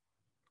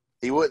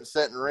 He wasn't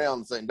sitting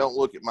around saying, don't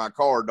look at my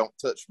car, don't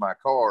touch my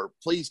car.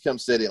 Please come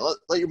sit in.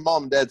 Let your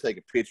mom and dad take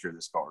a picture of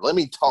this car. Let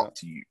me talk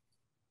to you.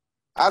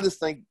 I just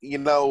think, you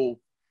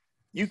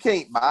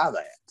can't buy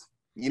that.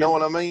 You know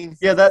what I mean?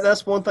 Yeah,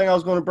 that's one thing I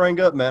was going to bring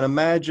up, man.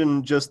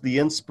 Imagine just the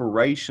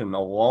inspiration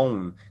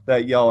alone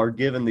that y'all are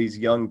giving these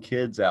young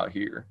kids out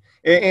here.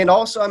 And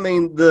also, I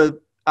mean,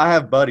 I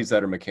have buddies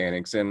that are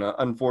mechanics, and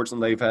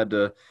unfortunately, they've had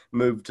to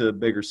move to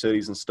bigger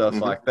cities and stuff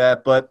like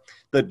that. But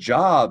the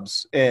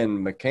jobs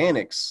in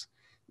mechanics,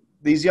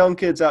 these young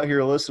kids out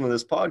here listening to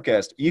this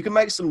podcast, you can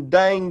make some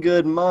dang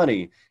good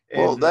money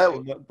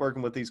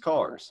working with these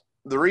cars.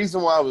 The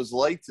reason why I was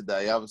late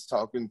today, I was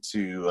talking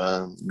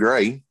to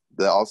Gray,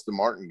 the Aston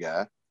Martin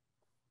guy.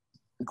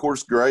 Of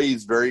course, Gray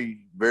is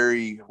very,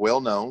 very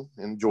well known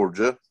in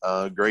Georgia.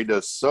 Gray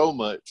does so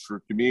much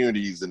for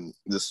communities, and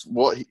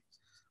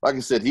like I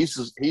said,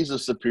 he's a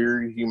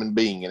superior human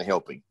being in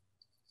helping.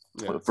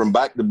 Yeah. From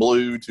Back to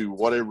Blue to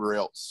whatever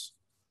else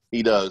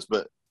he does.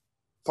 But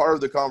part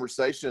of the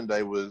conversation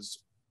today was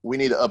we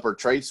need to up our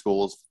trade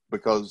schools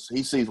because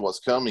he sees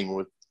what's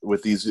coming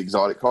with these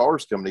exotic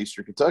cars coming to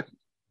Eastern Kentucky.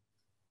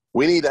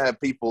 We need to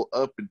have people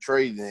up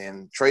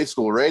and trade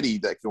school ready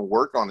that can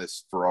work on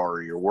this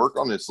Ferrari or work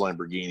on this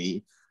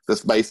Lamborghini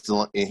that's based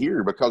in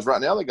here, because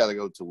right now they got to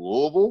go to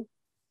Louisville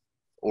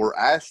or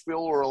Asheville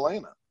or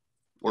Atlanta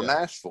or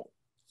Nashville.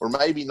 Or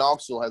maybe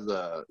Knoxville has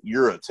a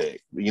Eurotech.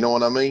 You know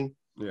what I mean?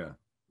 Yeah.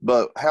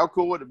 But how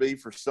cool would it be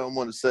for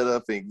someone to set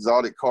up an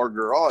exotic car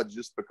garage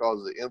just because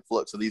of the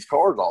influx of these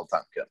cars all the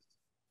time coming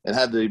and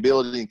have the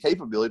ability and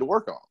capability to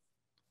work on them?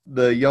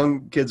 The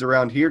young kids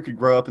around here could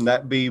grow up and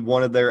that be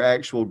one of their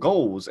actual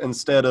goals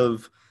instead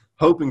of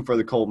hoping for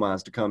the coal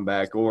mines to come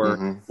back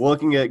or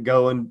looking at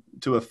going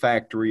to a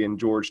factory in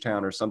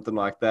Georgetown or something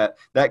like that.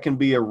 That can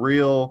be a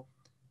real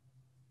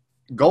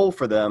goal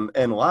for them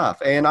in life.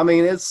 And, I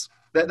mean,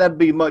 that'd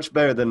be much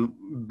better than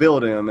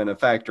building them in a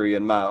factory,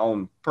 in my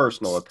own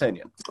personal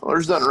opinion. Well,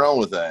 there's nothing wrong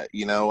with that.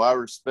 I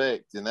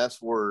respect, and that's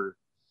where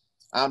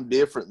I'm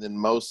different than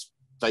most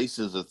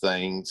faces of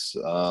things.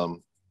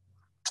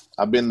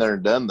 I've been there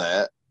and done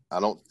that.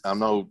 I'm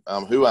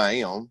who I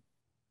am.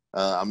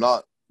 I'm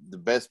not the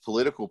best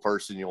political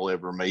person you'll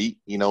ever meet,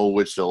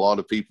 which a lot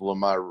of people in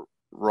my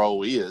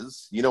role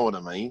is. You know what I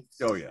mean?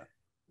 Oh, yeah.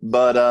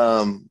 But,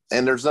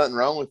 and there's nothing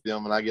wrong with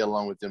them, and I get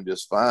along with them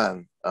just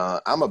fine.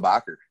 I'm a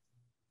biker.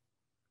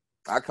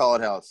 I call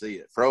it how I see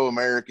it.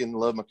 Pro-American,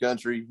 love my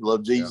country,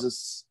 love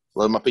Jesus,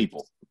 love my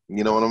people.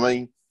 You know what I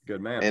mean?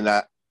 Good man. And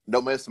I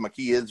don't mess with my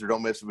kids or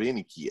don't mess with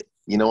any kid.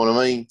 You know what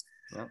I mean?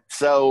 Yeah.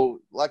 So,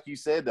 like you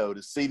said, though,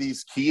 to see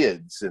these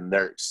kids and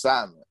their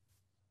excitement,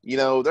 you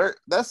know,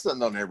 that's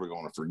something I'm never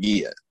going to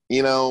forget.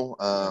 You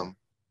know,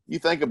 you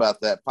think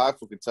about that.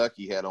 Pikeville,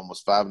 Kentucky had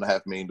almost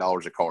 $5.5 million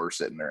of cars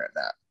sitting there at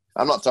night.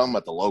 I'm not talking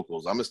about the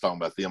locals. I'm just talking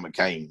about them that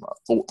came,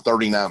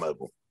 39 of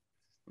them.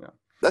 Yeah.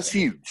 That's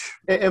huge.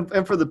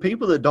 And for the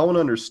people that don't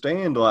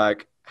understand,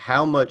 like,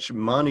 how much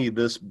money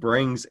this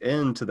brings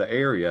into the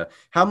area,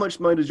 how much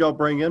money did y'all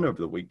bring in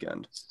over the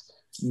weekend?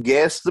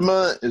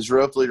 Guesstimate is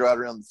roughly right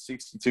around the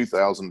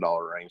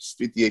 $62,000 range,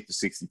 58 to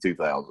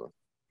 62,000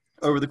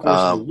 over the course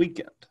of the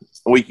weekend.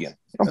 Weekend.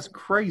 That's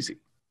crazy.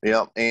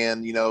 Yeah,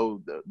 and you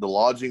know the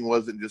lodging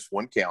wasn't just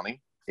one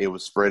county; it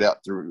was spread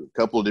out through a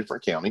couple of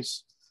different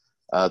counties.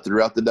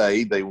 Throughout the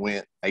day, they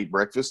ate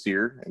breakfast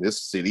here in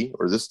this city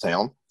or this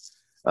town.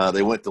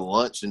 They went to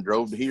lunch and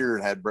drove to here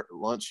and had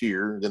lunch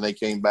here. Then they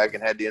came back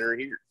and had dinner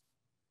here.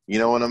 You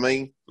know what I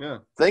mean? Yeah.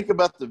 Think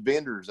about the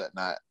vendors at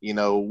night. You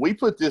know, we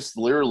put this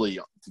literally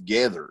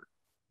together.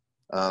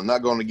 I'm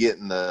not going to get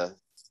into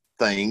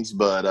things,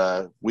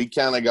 but we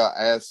kind of got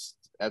asked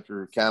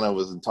after kind of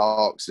was in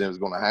talks and it was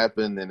going to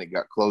happen, and it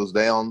got closed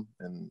down.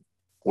 And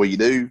what you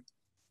do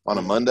on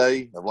a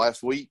Monday of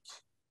last week?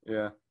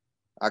 Yeah.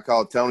 I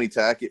called Tony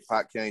Tackett,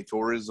 Pike County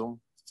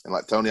Tourism, and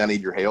like, Tony, I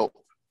need your help.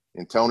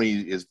 And Tony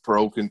is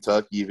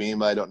pro-Kentucky. If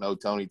anybody don't know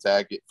Tony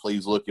Tackett,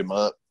 please look him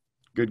up.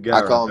 Good guy.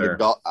 I call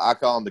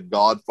him the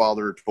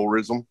Godfather of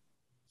tourism.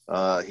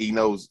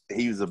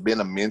 He's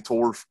been a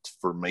mentor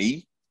for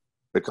me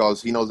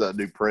because he knows how to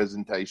do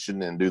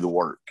presentation and do the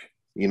work.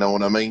 You know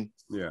what I mean?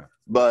 Yeah.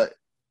 But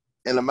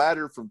in a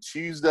matter from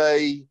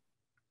Tuesday,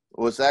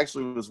 was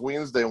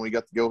Wednesday when we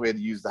got to go ahead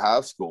and use the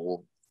high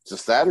school to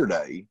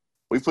Saturday.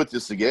 We put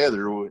this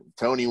together.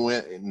 Tony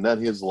went and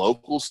done his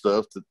local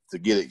stuff to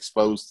get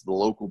exposed to the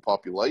local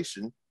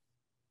population,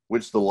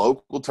 which the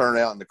local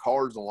turnout in the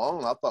cars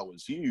alone I thought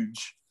was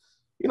huge.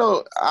 You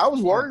know, I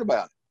was worried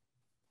about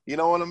it. You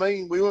know what I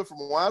mean? We went from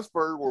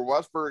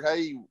Whitesburg,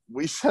 hey,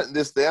 we shutting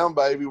this down,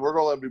 baby. We're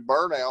going to do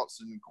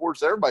burnouts. And, of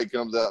course, everybody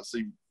comes out to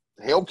see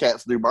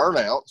Hellcats do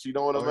burnouts. You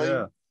know what I mean?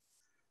 Yeah.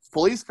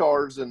 Police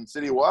cars in the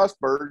city of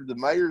Whitesburg, the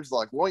mayor's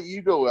like, why don't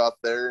you go out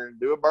there and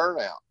do a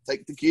burnout?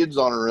 Take the kids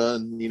on a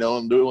run, you know,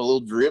 and do a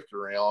little drift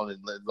around. And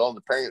all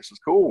the parents was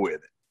cool with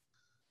it.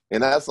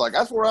 And that's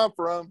where I'm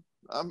from.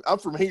 I'm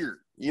from here.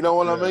 You know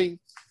what I mean?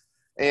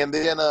 And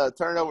then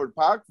turn over to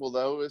Pikeville,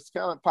 though, it's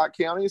kind of Pike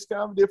County. It's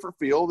kind of a different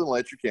feel than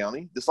Letcher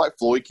County. Just like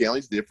Floyd County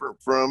is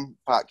different from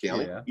Pike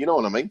County. Yeah. You know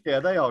what I mean?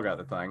 Yeah, they all got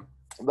the thing.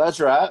 That's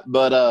right.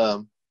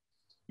 But,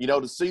 you know,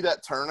 to see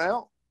that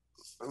turnout,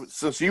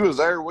 since you was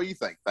there, what do you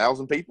think,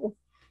 1,000 people?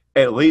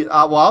 At least,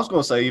 I was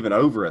going to say even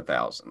over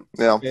 1,000.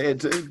 Yeah.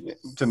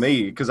 To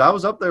me, because I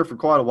was up there for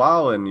quite a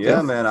while, and,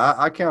 man,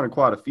 I counted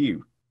quite a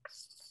few.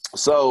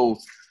 So,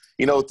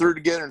 you know, threw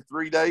together in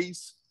 3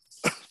 days,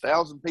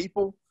 1,000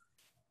 people.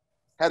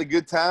 Had a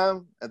good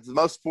time. And the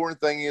most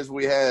important thing is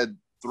we had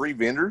 3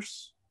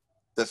 vendors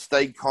that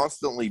stayed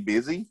constantly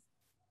busy,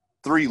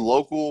 3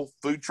 local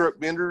food truck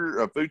vendor,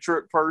 a food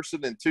truck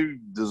person, and 2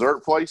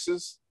 dessert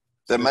places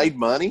that made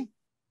money.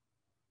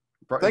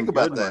 Think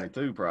about that. Money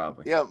too,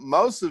 probably. Yeah,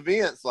 most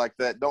events like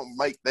that don't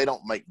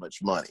make much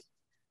money.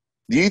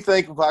 Do you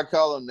think if I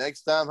call them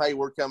next time, hey,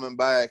 we're coming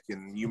back,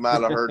 and you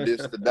might have heard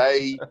this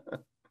today,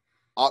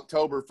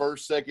 October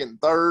 1st, 2nd,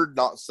 3rd,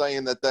 not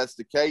saying that that's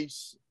the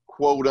case,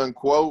 quote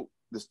unquote,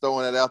 just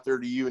throwing it out there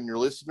to you and your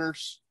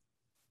listeners.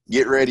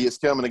 Get ready, it's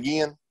coming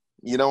again.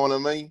 You know what I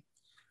mean?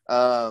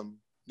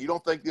 You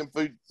don't think them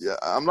food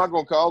 – I'm not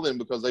going to call them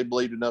because they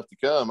believed enough to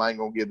come. I ain't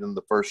going to give them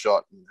the first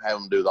shot and have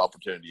them do the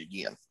opportunity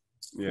again.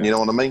 Yeah. You know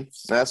what I mean?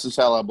 That's just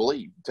how I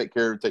believe. Take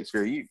care of it, takes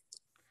care of you.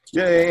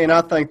 Yeah, and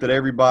I think that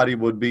everybody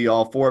would be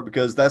all for it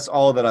because that's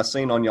all that I've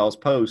seen on y'all's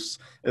posts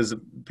is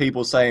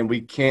people saying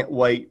we can't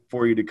wait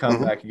for you to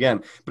come back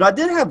again. But I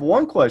did have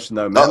one question,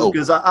 though, man,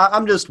 because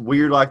I'm just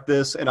weird like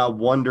this, and I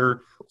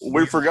wonder.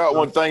 We forgot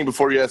one thing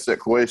before you ask that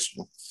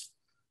question.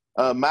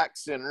 Mac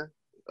Center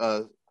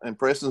in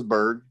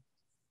Prestonsburg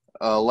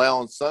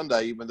allowing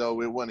Sunday, even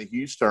though it wasn't a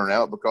huge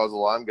turnout because a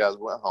lot of guys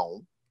went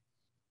home.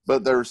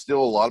 But there were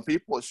still a lot of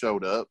people that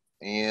showed up,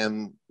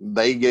 and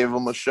they gave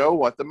them a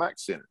show at the Mac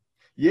Center.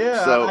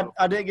 Yeah, so,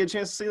 I didn't get a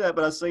chance to see that,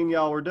 but I seen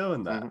y'all were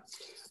doing that.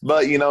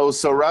 But, you know,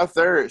 so right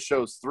there it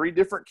shows 3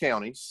 different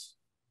counties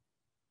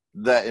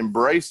that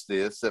embraced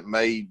this, that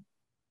made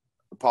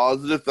a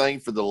positive thing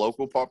for the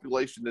local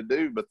population to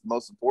do. But the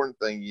most important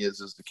thing is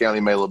the county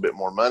made a little bit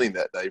more money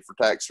that day for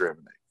tax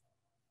revenue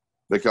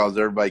because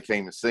everybody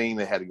came and seen.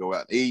 They had to go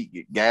out and eat,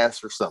 get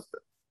gas or something.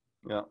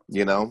 Yeah.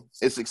 You know,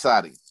 it's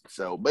exciting.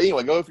 So, but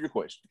anyway, go for your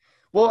question.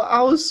 Well,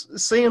 I was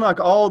seeing like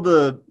all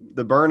the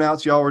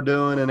burnouts y'all were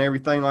doing and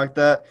everything like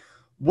that.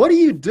 What do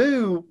you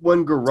do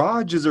when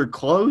garages are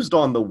closed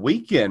on the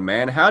weekend,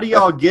 man? How do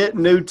y'all get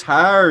new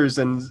tires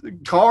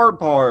and car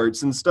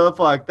parts and stuff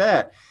like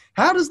that?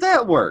 How does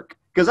that work?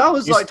 Because I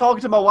was like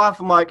talking to my wife.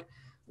 I'm like,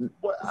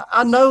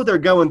 I know they're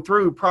going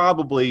through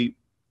probably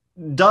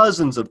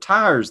dozens of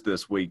tires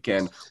this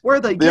weekend. Where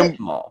they get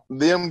them all?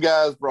 Them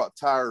guys brought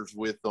tires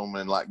with them,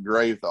 and like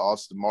Griffith,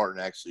 Austin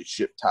Martin actually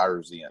shipped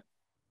tires in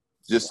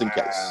just in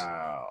case.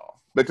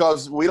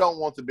 Because we don't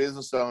want the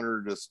business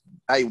owner to,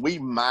 hey, we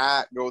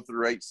might go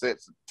through 8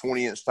 sets of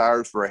 20-inch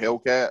tires for a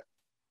Hellcat.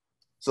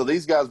 So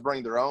these guys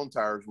bring their own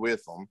tires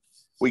with them.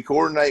 We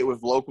coordinate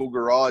with local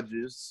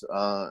garages.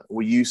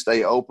 We used to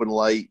stay open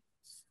late.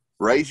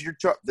 Raise your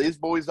truck. These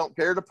boys don't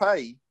care to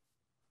pay.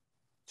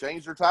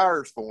 Change their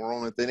tires for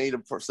them. If they need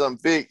something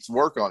fixed,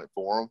 work on it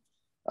for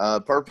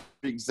them. Perfect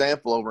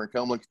example over in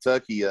Cumberland,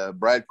 Kentucky,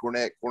 Brad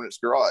Cornett's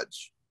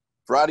Garage.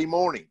 Friday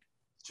morning,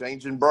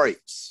 changing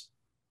brakes.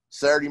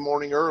 Saturday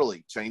morning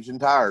early, changing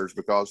tires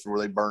because where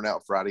they burn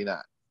out Friday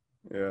night.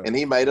 Yeah. And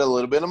he made a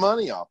little bit of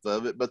money off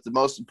of it. But the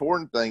most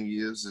important thing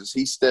is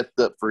he stepped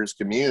up for his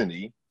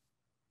community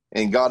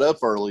and got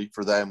up early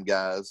for them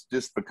guys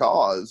just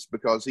because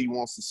he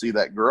wants to see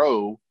that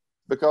grow,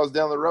 because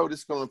down the road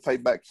it's going to pay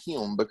back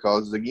him,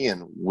 because,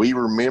 again, we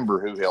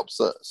remember who helps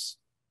us.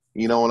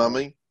 You know what I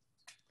mean?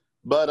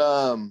 But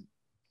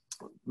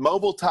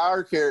mobile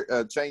tire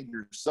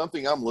changers,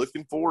 something I'm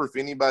looking for if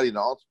anybody in the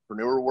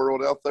entrepreneur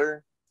world out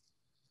there.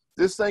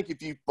 Just think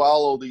if you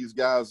follow these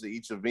guys at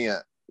each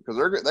event,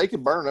 because they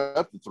can burn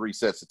up to 3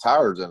 sets of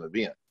tires in an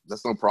event.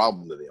 That's no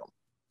problem to them.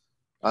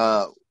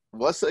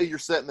 Let's say you're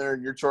sitting there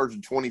and you're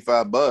charging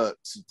 $25 a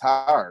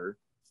tire.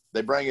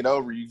 They bring it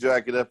over, you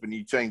jack it up, and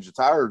you change the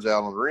tires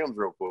out on the rims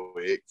real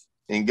quick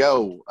and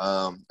go.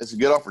 It's a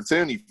good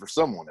opportunity for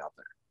someone out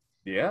there.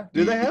 Yeah.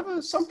 Do they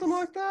have something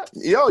like that?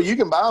 Yeah, you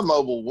can buy a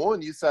mobile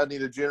one. You just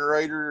need a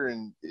generator,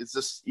 and it's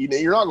just,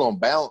 you're not going to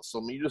balance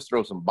them. You just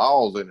throw some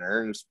balls in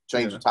there and just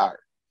change the tire.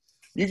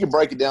 You can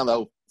break it down the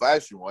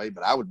old-fashioned way,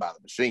 but I would buy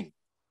the machine.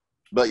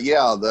 But,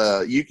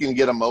 yeah, you can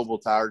get a mobile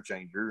tire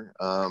changer.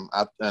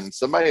 And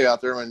somebody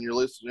out there in your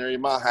listening area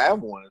might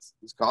have one.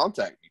 Just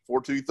contact me,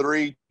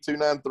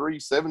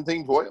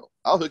 423-293-1712.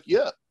 I'll hook you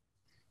up.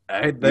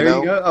 Hey, there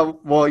you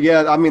go. Well,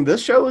 yeah, I mean,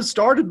 this show has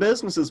started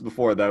businesses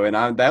before, though,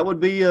 and that would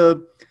be a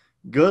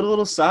good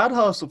little side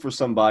hustle for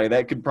somebody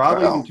that could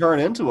probably even turn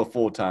into a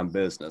full-time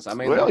business. I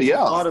mean, there's a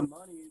lot of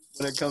money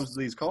when it comes to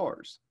these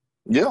cars.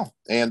 Yeah,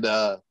 and,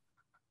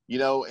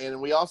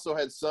 and we also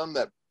had some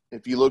that,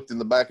 if you looked in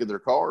the back of their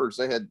cars,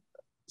 they had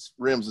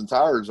rims and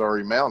tires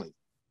already mounted.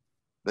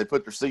 They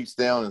put their seats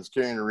down and was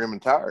carrying a rim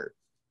and tire.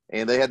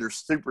 And they had their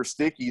super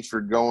stickies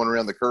for going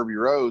around the curvy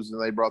roads, and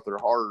they brought their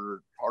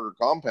harder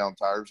compound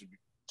tires to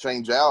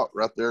change out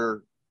right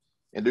there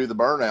and do the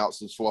burnouts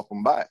and swap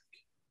them back.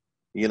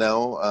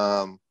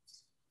 And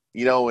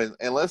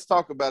let's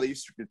talk about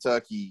Eastern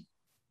Kentucky.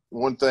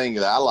 One thing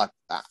that I like,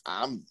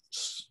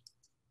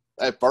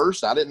 at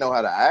first I didn't know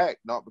how to act,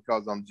 not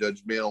because I'm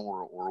judgmental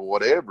or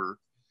whatever.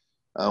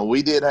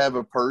 We did have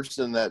a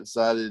person that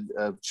decided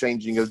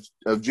changing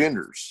of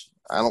genders.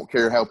 I don't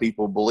care how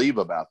people believe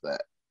about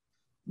that.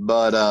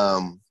 But,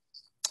 a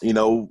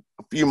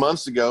few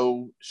months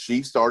ago,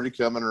 she started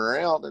coming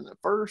around, and at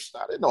first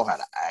I didn't know how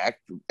to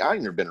act. I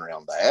ain't never been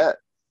around that.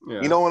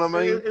 Yeah. You know what I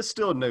mean? It's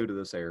still new to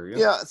this area.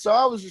 Yeah, so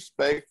I was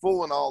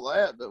respectful and all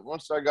that. But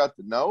once I got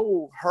to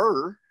know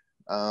her,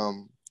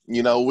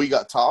 we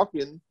got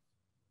talking,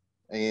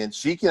 and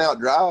she can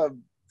outdrive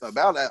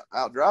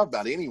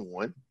about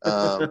anyone.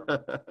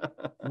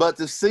 But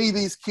to see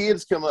these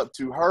kids come up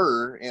to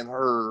her and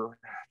her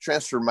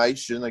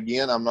transformation,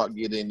 again, I'm not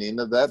getting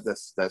into that.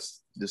 This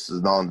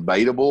is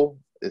non-debatable.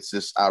 It's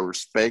just, I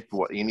respect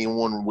what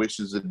anyone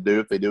wishes to do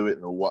if they do it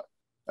in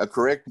a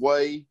correct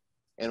way,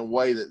 and a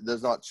way that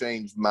does not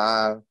change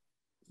my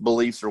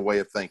beliefs or way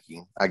of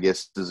thinking, I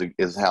guess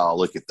is how I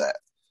look at that.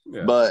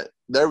 Yeah. But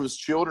there was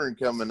children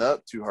coming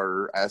up to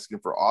her asking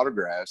for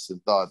autographs, and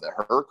thought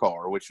that her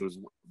car, which was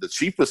the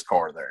cheapest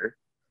car there,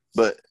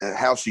 but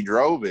how she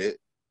drove it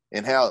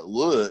and how it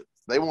looked,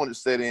 they wanted to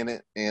sit in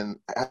it and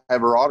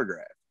have her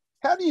autograph.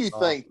 How do you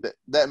think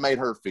that made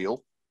her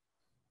feel?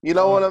 You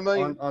know what I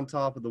mean? On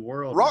top of the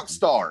world. Rock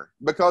star.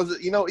 Because,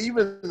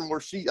 even where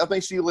I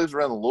think she lives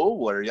around the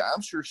Louisville area,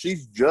 I'm sure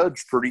she's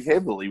judged pretty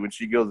heavily when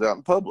she goes out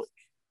in public.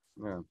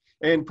 Yeah.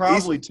 And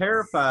probably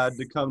terrified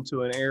to come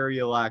to an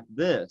area like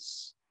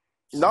this.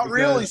 Not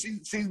really.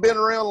 She's been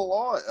around a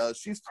lot.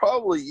 She's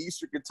probably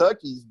Eastern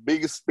Kentucky's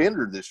biggest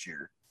spender this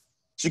year.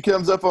 She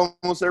comes up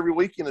almost every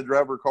weekend to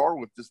drive her car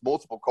with just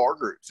multiple car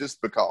groups just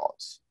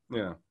because.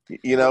 Yeah.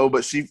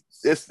 But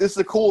it's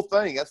a cool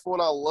thing. That's what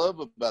I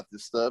love about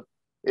this stuff.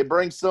 It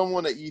brings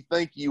someone that you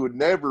think you would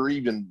never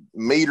even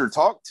meet or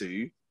talk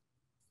to.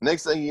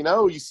 Next thing you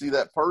know, you see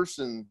that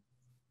person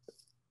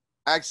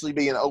actually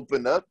being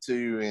opened up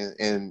to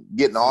and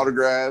getting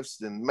autographs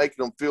and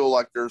making them feel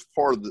like there's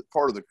part of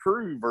the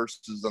crew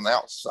versus an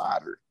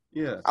outsider.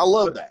 Yeah. I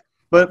love that.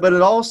 But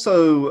it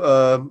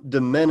also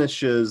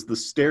diminishes the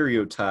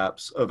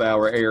stereotypes of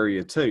our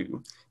area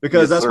too,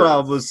 because that's what I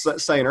was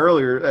saying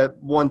earlier. At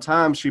one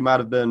time, she might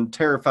have been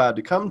terrified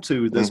to come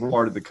to this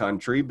part of the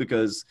country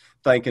because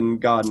thinking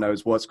God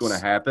knows what's going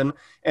to happen,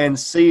 and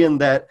seeing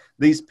that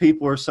these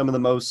people are some of the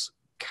most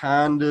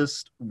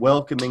kindest,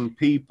 welcoming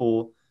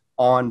people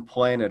on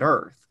planet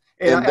Earth.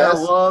 And I that's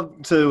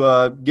love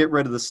to get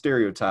rid of the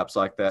stereotypes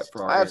like that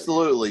for our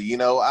absolutely,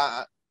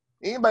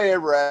 anybody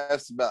ever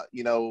asked about,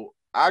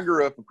 I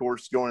grew up, of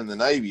course, going in the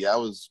Navy. I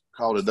was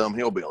called a dumb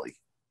hillbilly.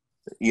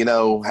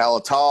 How I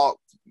talked,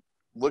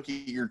 look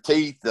at your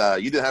teeth.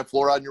 You didn't have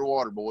fluoride in your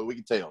water, boy. We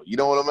can tell. You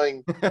know what I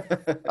mean?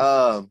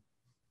 area.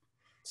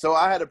 So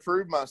I had to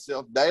prove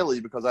myself daily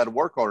because I had to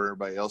work harder than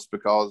everybody else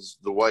because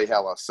the way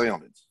how I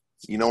sounded.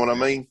 You know what I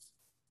mean?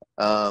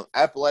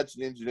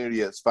 Appalachian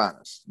ingenuity at its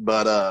finest.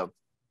 But, I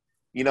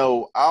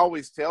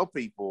always tell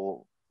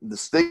people the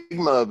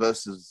stigma of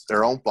us is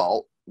their own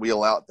fault. We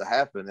allow it to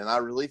happen. And I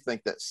really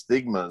think that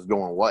stigma is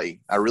going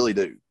away. I really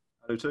do.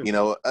 I do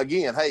too.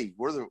 Again, hey,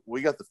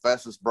 we got the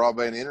fastest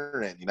broadband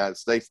internet in the United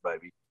States,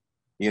 baby.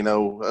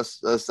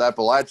 Us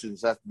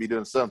Appalachians have to be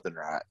doing something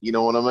right. You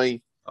know what I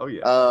mean? Oh,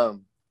 yeah.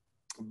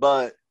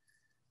 But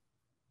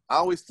I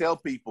always tell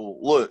people,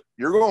 look,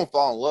 you're going to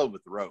fall in love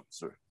with the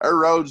roads. Our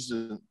roads,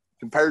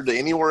 compared to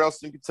anywhere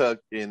else in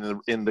Kentucky,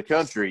 in the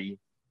country,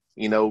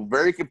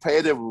 very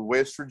competitive with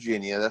West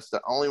Virginia. That's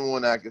the only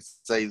one I could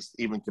say is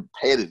even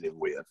competitive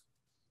with.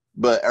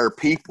 But our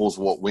people's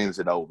what wins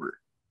it over.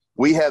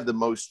 We have the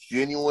most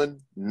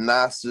genuine,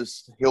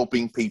 nicest,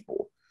 helping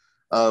people.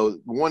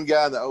 One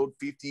guy in the old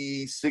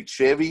 56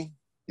 Chevy,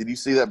 did you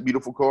see that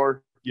beautiful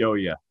car? Oh,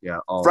 yeah. Yeah.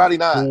 Oh, Friday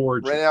night,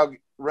 gorgeous.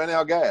 ran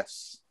out of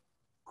gas.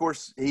 Of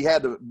course, he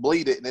had to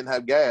bleed it and didn't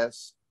have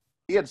gas.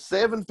 He had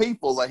 7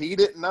 people that he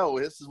didn't know.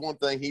 This is one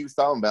thing he was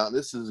talking about.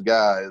 This is a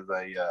guy is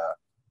a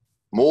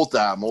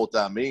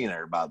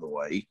multi-millionaire, by the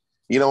way.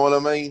 You know what I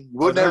mean?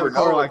 Would never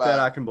know like that.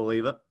 I can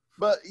believe it.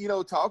 But,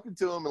 talking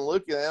to him and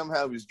looking at him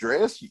how he's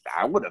dressed,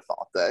 I would have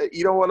thought that.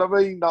 You know what I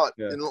mean? Not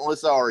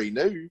unless I already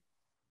knew.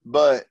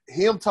 But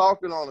him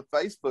talking on a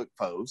Facebook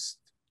post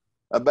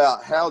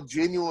about how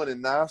genuine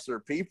and nice their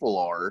people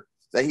are,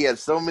 that he had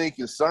so many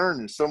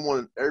concerns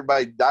and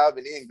everybody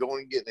diving in,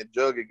 going and getting a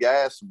jug of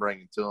gas and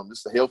bringing it to him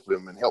just to help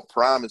him and help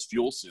prime his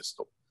fuel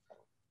system.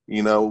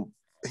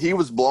 He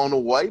was blown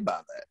away by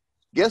that.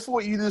 Guess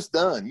what you just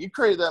done? You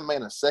created that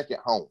man a second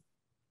home.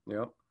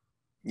 Yep.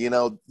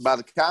 By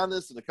the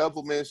kindness and a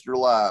couple of minutes of your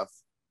life,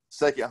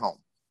 second home.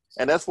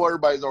 And that's what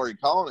everybody's already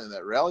calling in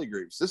that rally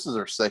groups. This is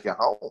our second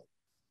home.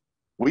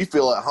 We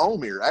feel at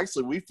home here.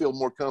 Actually, we feel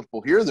more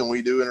comfortable here than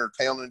we do in our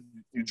town in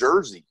New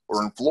Jersey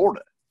or in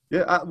Florida.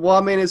 Yeah,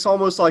 it's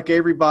almost like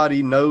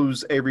everybody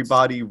knows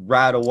everybody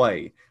right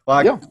away.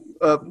 Like,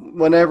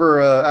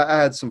 whenever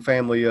I had some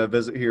family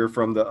visit here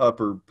from the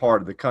upper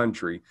part of the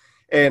country,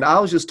 and I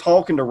was just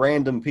talking to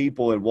random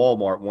people in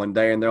Walmart one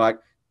day, and they're like,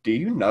 "Do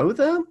you know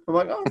them?" I'm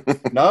like, "Oh,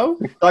 no."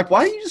 Like,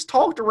 why do you just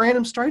talk to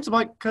random strangers? I'm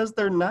like, because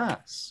they're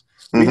nice.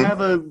 We have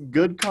a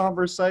good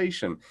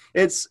conversation.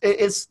 It's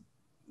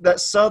that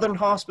Southern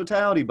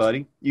hospitality,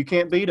 buddy. You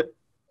can't beat it.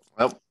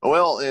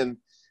 Well, and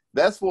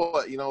that's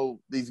what,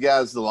 these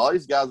guys, a lot of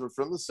these guys were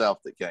from the South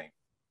that came.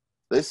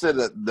 They said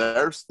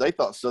that they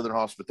thought Southern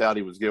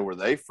hospitality was good where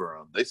they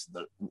from. They said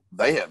that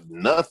they have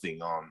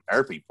nothing on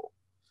our people,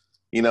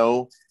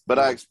 But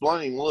I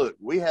explained, look,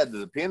 we had to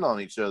depend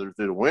on each other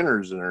through the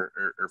winters and our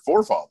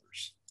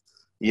forefathers,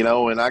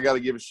 and I got to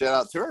give a shout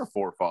out to our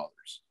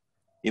forefathers.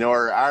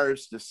 Our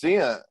Irish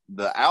descent,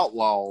 the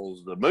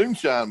outlaws, the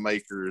moonshine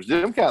makers,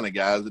 them kind of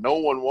guys that no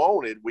one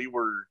wanted. We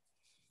were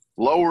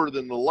lower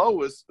than the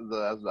lowest of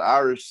the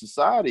Irish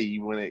society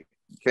when it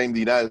came to the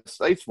United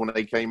States. When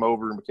they came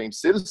over and became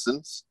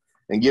citizens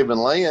and given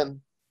land,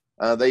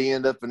 they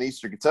end up in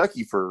Eastern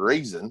Kentucky for a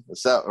reason,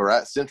 or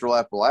at Central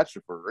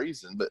Appalachia for a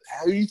reason. But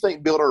how do you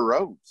think built our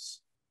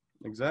roads?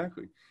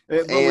 Exactly.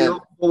 But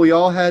we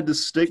all had to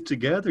stick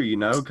together,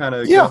 kind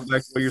of going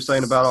back to what you're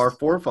saying about our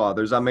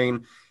forefathers. I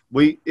mean,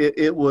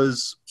 it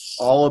was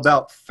all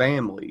about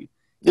family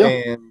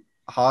and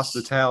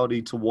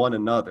hospitality to one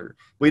another.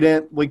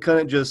 We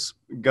couldn't just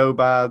go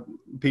by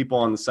people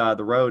on the side of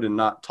the road and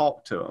not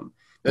talk to them.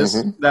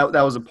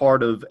 That was a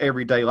part of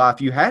everyday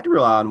life. You had to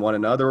rely on one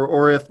another,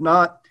 or if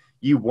not,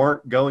 you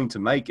weren't going to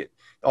make it.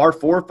 Our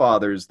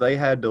forefathers, they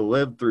had to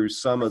live through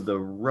some of the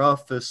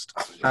roughest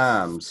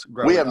times.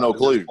 We have no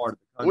clue.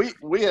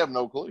 We have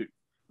no clue.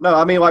 No,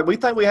 I mean, like, we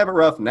think we have it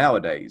rough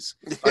nowadays.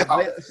 There's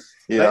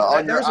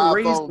a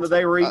reason that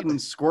they were eating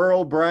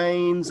squirrel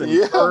brains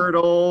and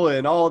turtle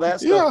and all that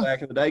stuff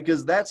back in the day,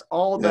 because that's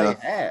all they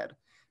had.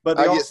 But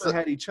they also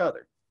had each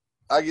other.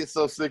 I get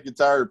so sick and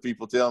tired of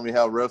people telling me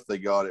how rough they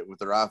got it with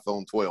their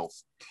iPhone 12.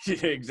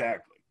 Yeah,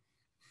 exactly.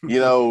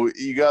 You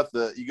got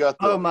the.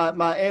 Oh,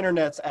 my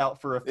internet's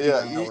out for a few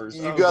hours.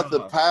 You got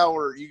the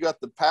power. You got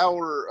the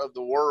power of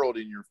the world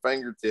in your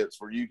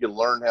fingertips, where you can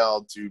learn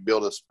how to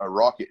build a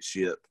rocket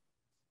ship.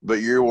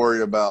 But you're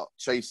worried about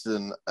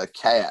chasing a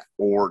cat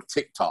or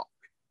TikTok.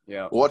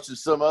 Yeah. Watching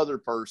some other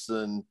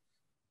person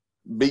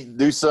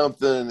do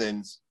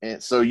something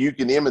and so you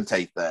can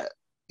imitate that.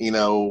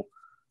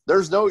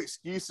 There's no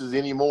excuses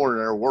anymore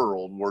in our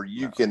world where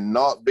you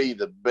cannot be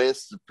the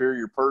best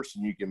superior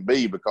person you can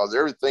be, because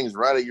everything's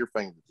right at your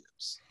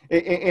fingertips.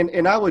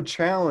 And I would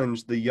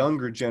challenge the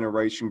younger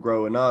generation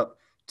growing up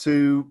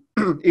to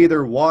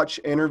either watch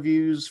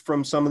interviews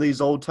from some of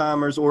these old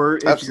timers, or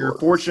if you're Absolutely.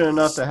 fortunate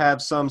enough to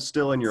have some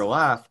still in your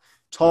life,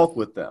 talk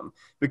with them,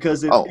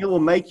 because it will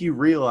make you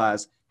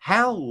realize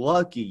how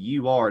lucky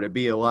you are to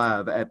be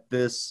alive at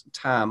this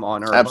time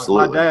on earth.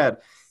 Absolutely. My dad,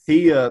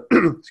 he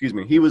excuse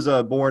me, he was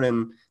born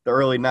in the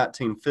early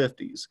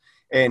 1950s,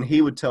 and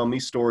he would tell me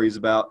stories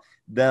about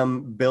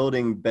them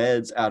building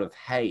beds out of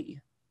hay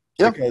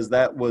because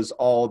that was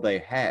all they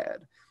had.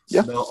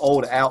 Yeah. The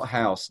old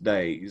outhouse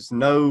days,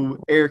 no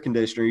air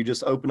conditioner. You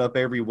just open up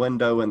every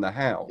window in the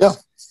house. Yeah,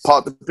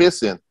 pot the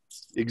piss in.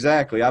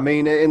 Exactly. I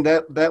mean, and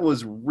that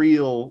was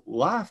real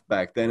life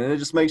back then, and it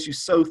just makes you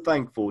so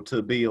thankful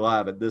to be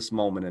alive at this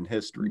moment in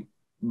history.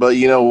 But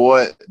you know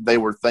what? They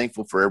were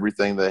thankful for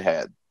everything they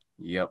had.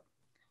 Yep.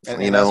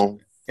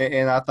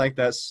 And I think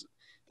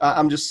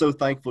I'm just so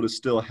thankful to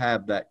still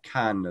have that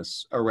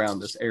kindness around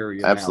this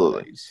area.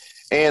 Absolutely. Nowadays.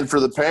 And for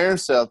the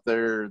parents out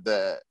there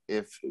that,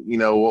 if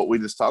what we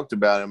just talked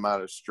about, it might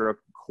have struck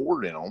a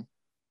chord in them,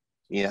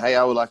 hey,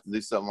 I would like to do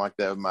something like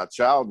that with my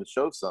child to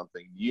show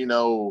something.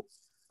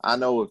 I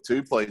know of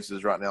 2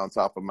 places right now on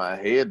top of my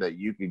head that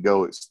you could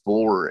go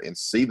explore and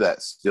see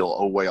that still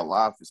old way of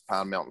life is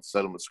Pine Mountain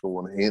Settlement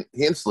School and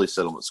Hensley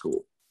Settlement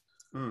School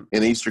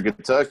in Eastern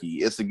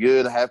Kentucky. It's a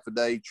good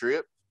half-a-day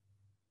trip.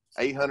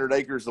 800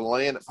 acres of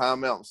land at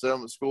Pine Mountain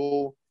Settlement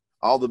School.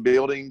 All the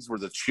buildings where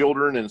the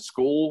children in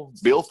school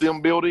built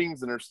them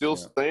buildings and they're still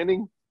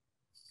standing.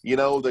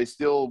 They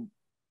still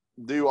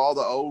do all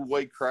the old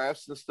way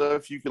crafts and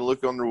stuff. You can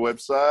look on their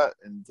website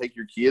and take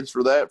your kids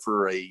for that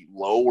for a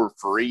low or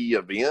free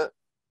event.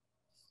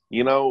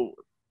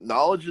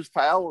 Knowledge is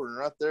power, and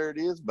right there it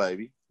is,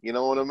 baby. You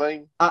know what I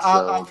mean?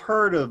 I've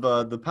heard of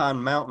the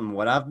Pine Mountain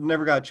one. I've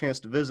never got a chance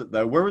to visit,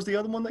 though. Where was the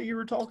other one that you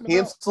were talking about?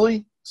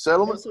 Hensley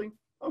Settlement. Hensley?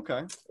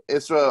 Okay.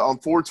 It's on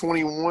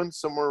 421,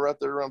 somewhere right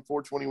there around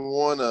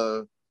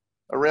 421,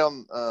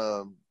 around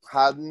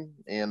Hyden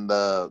and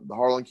the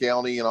Harlan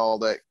County and all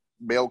that,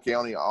 Bell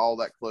County, all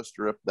that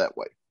cluster up that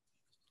way.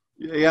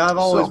 Yeah, I've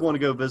always wanted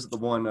to go visit the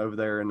one over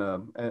there in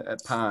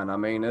at Pine. I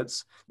mean,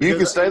 you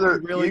can stay there.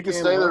 You can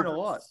stay there a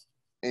lot,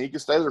 and you can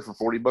stay there for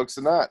 $40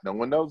 a night. No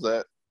one knows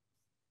that.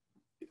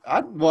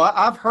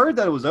 I've heard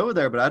that it was over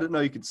there, but I didn't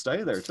know you could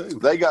stay there too.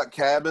 They got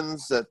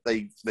cabins that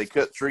they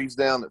cut trees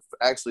down that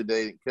actually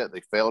they didn't cut.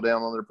 They fell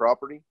down on their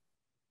property.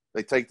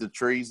 They take the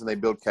trees and they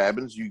build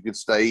cabins. You could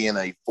stay in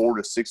a 4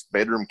 to 6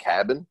 bedroom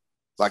cabin,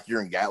 like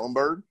you're in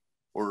Gatlinburg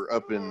or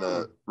up in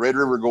Red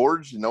River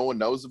Gorge, and no one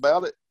knows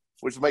about it,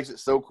 which makes it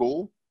so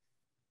cool.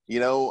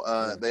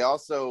 They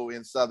also,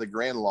 inside the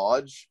Grand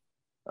Lodge,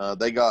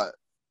 they got,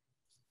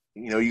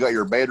 you got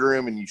your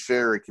bedroom and you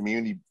share a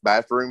community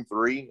bathroom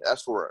 3.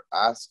 That's where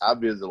I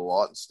visit a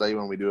lot and stay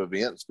when we do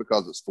events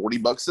because it's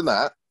 $40 a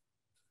night.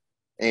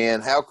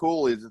 And how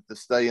cool is it to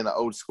stay in an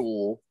old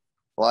school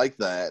like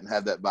that and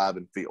have that vibe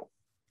and feel?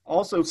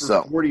 Also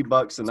for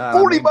 $40 a night.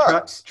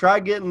 $40. Try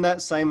getting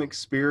that same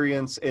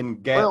experience in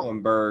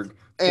Gatlinburg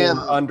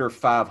for under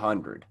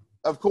 $500.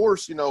 Of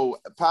course,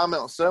 Pine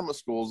Mountain Settlement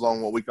School is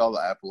on what we call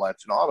the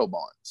Appalachian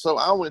Autobahn. So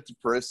I went to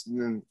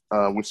Preston,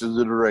 which is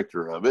the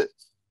director of it.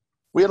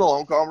 We had a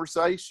long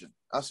conversation.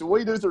 I said, what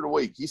do you do through the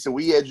week? He said,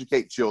 we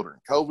educate children.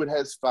 COVID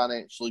has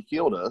financially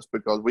killed us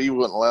because we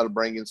weren't allowed to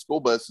bring in school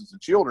buses to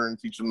children and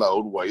teach them the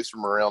old ways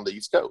from around the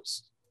East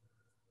Coast.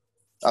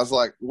 I was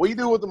like, what do you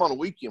do with them on the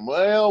weekend?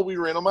 Well, we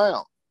rent them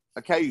out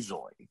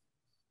occasionally,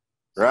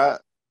 right?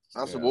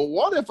 I said, well,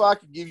 what if I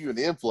could give you an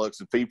influx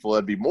of people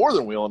that'd be more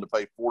than willing to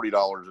pay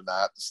 $40 a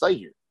night to stay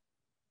here?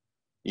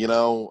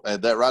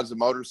 And that rides a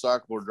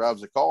motorcycle or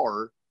drives a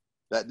car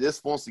that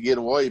just wants to get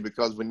away,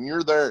 because when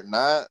you're there at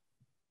night,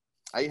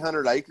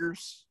 800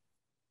 acres,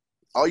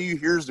 all you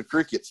hear is the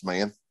crickets,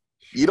 man.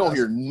 You don't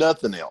hear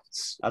nothing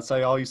else. I'd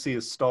say all you see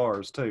is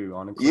stars too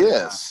on a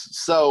Yes.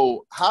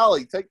 So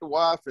highly take the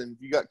wife, and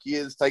if you got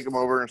kids, take them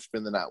over and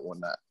spend the night one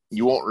night.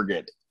 You won't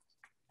regret it.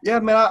 Yeah,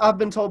 man, I've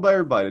been told by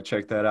everybody to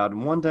check that out,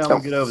 and one day I'll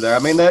get over there. I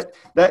mean,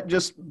 that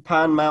just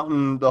Pine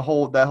Mountain, that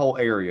whole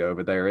area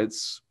over there,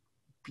 it's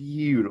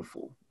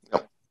beautiful.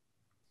 Yep.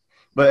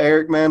 But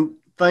Erik, man,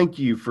 thank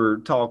you for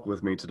talking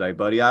with me today,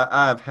 buddy.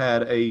 I've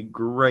had a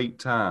great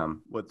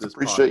time with this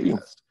Appreciate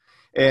podcast.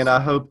 You. And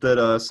I hope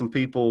that some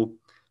people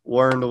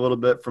learned a little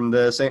bit from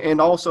this. And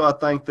also I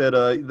think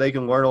that they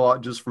can learn a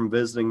lot just from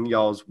visiting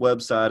y'all's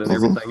website and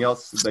everything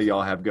else that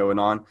y'all have going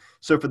on.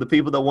 So for the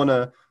people that want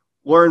to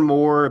learn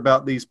more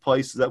about these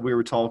places that we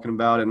were talking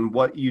about and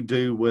what you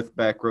do with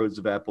Backroads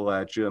of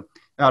Appalachia,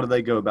 how do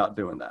they go about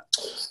doing that?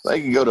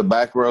 They can go to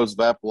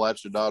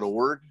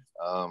backroadsofappalachia.org.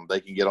 They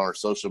can get on our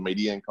social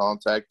media and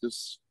contact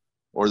us,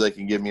 or they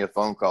can give me a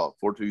phone call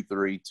at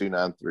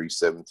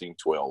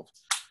 423-293-1712.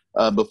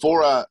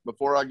 Before I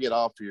get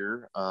off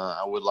here,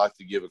 I would like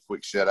to give a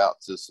quick shout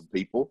out to some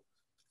people,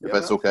 if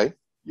that's okay.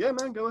 Yeah,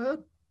 man, go ahead.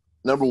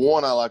 Number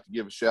one, I like to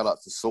give a shout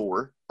out to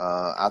SOAR.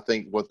 I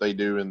think what they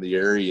do in the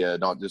area,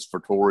 not just for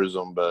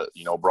tourism, but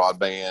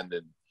broadband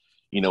and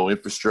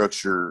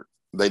infrastructure,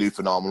 they do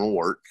phenomenal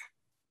work.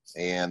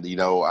 And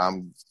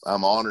I'm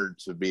honored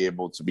to be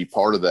able to be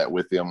part of that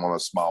with them on a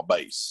small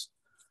base.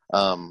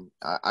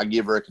 I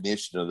give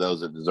recognition to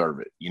those that deserve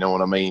it. You know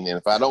what I mean? And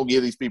if I don't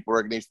give these people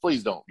recognition,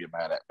 please don't get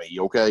mad at me,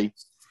 okay?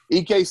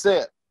 EK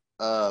Set,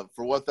 for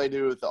what they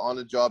do with the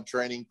on-the-job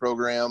training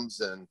programs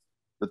and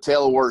the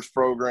teleworks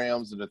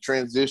programs and the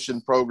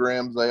transition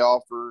programs they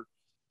offer,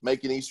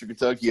 making Eastern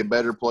Kentucky a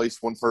better place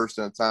one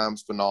person at a time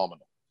is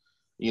phenomenal.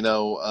 You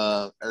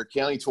know, our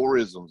county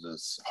tourisms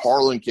is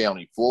Harlan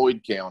County,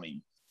 Floyd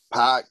County,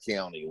 Pike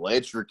County,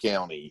 Letcher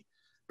County,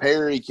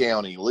 Perry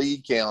County,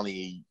 Lee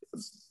County,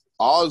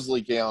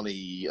 Osley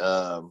County,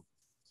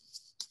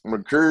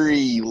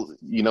 McCurry,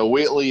 you know,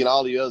 Whitley, and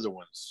all the other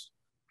ones.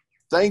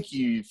 Thank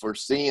you for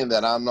seeing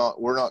that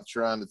we're not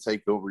trying to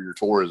take over your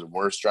tourism.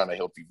 We're just trying to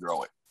help you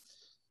grow it.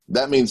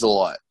 That means a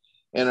lot.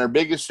 And our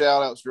biggest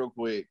shout outs real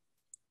quick.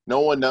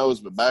 No one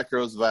knows, but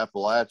Backroads of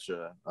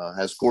Appalachia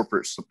has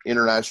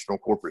international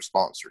corporate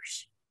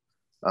sponsors.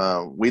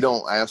 We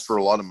don't ask for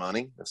a lot of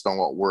money. That's not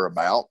what we're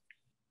about.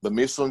 But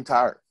Michelin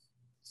Tire,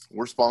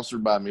 we're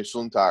sponsored by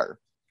Michelin Tire.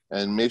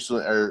 And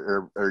Michelin,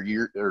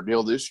 our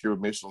deal this year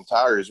with Michelin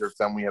Tire is every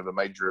time we have a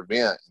major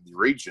event in the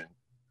region,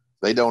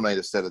 they donate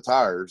a set of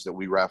tires that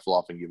we raffle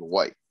off and give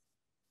away.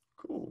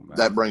 Cool, man.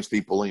 That brings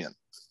people in.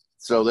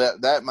 So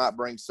that might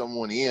bring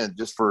someone in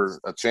just for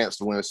a chance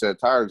to win a set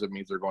of tires. That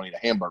means they're going to eat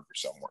a hamburger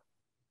somewhere,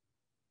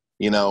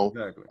 you know.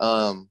 Exactly.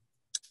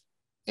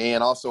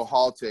 And also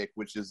Haltech,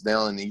 which is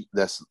down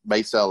that's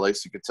based out of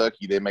Lacey,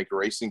 Kentucky. They make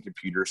racing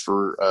computers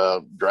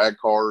for drag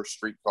cars,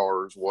 street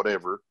cars,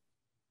 whatever.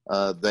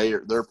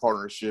 Their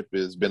partnership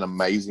has been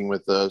amazing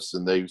with us,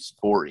 and they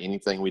support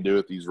anything we do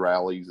at these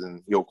rallies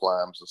and hill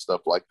climbs and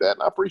stuff like that.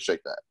 And I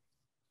appreciate that.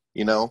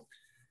 You know,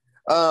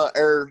 how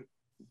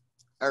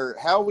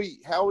we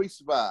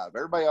survive.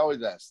 Everybody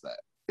always asks that.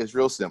 It's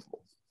real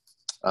simple.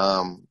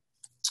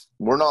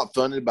 We're not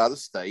funded by the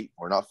state.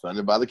 We're not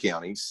funded by the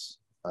counties.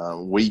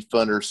 We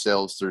fund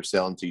ourselves through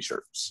selling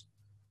T-shirts.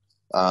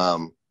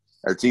 Our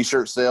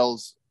T-shirt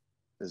sales,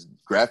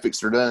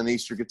 graphics are done in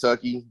Eastern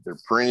Kentucky. They're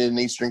printed in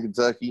Eastern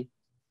Kentucky.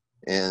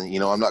 And, you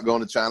know, I'm not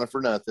going to China for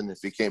nothing.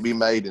 If it can't be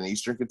made in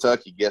Eastern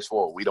Kentucky, guess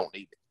what? We don't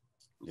need it.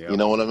 Yep. You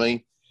know what I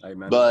mean?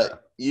 Amen.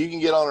 But you can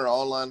get on our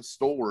online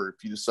store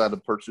if you decide to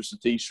purchase a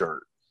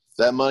T-shirt.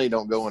 That money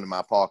don't go into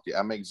my pocket.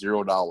 I make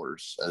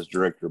 $0 as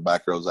director of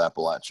Backroads of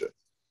Appalachia.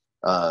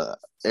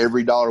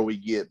 Every dollar we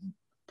get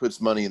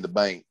puts money in the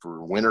bank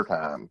for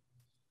wintertime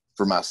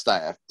for my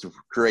staff to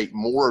create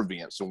more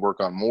events and work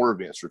on more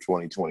events for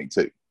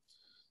 2022.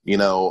 You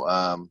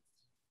know,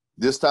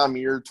 this time of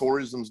year,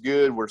 tourism's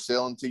good. We're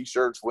selling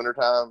T-shirts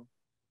wintertime.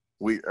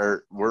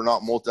 We're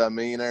not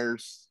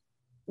multimillionaires.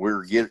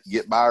 We're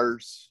get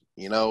buyers,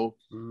 you know.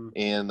 Mm-hmm.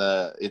 And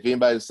if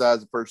anybody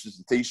decides to purchase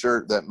a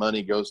T-shirt, that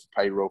money goes to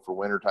payroll for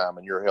wintertime,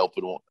 and you're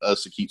helping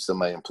us to keep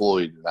somebody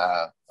employed. And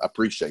I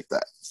appreciate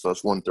that. So I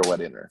just want to throw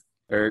that in there.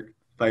 Erik,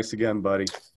 thanks again, buddy.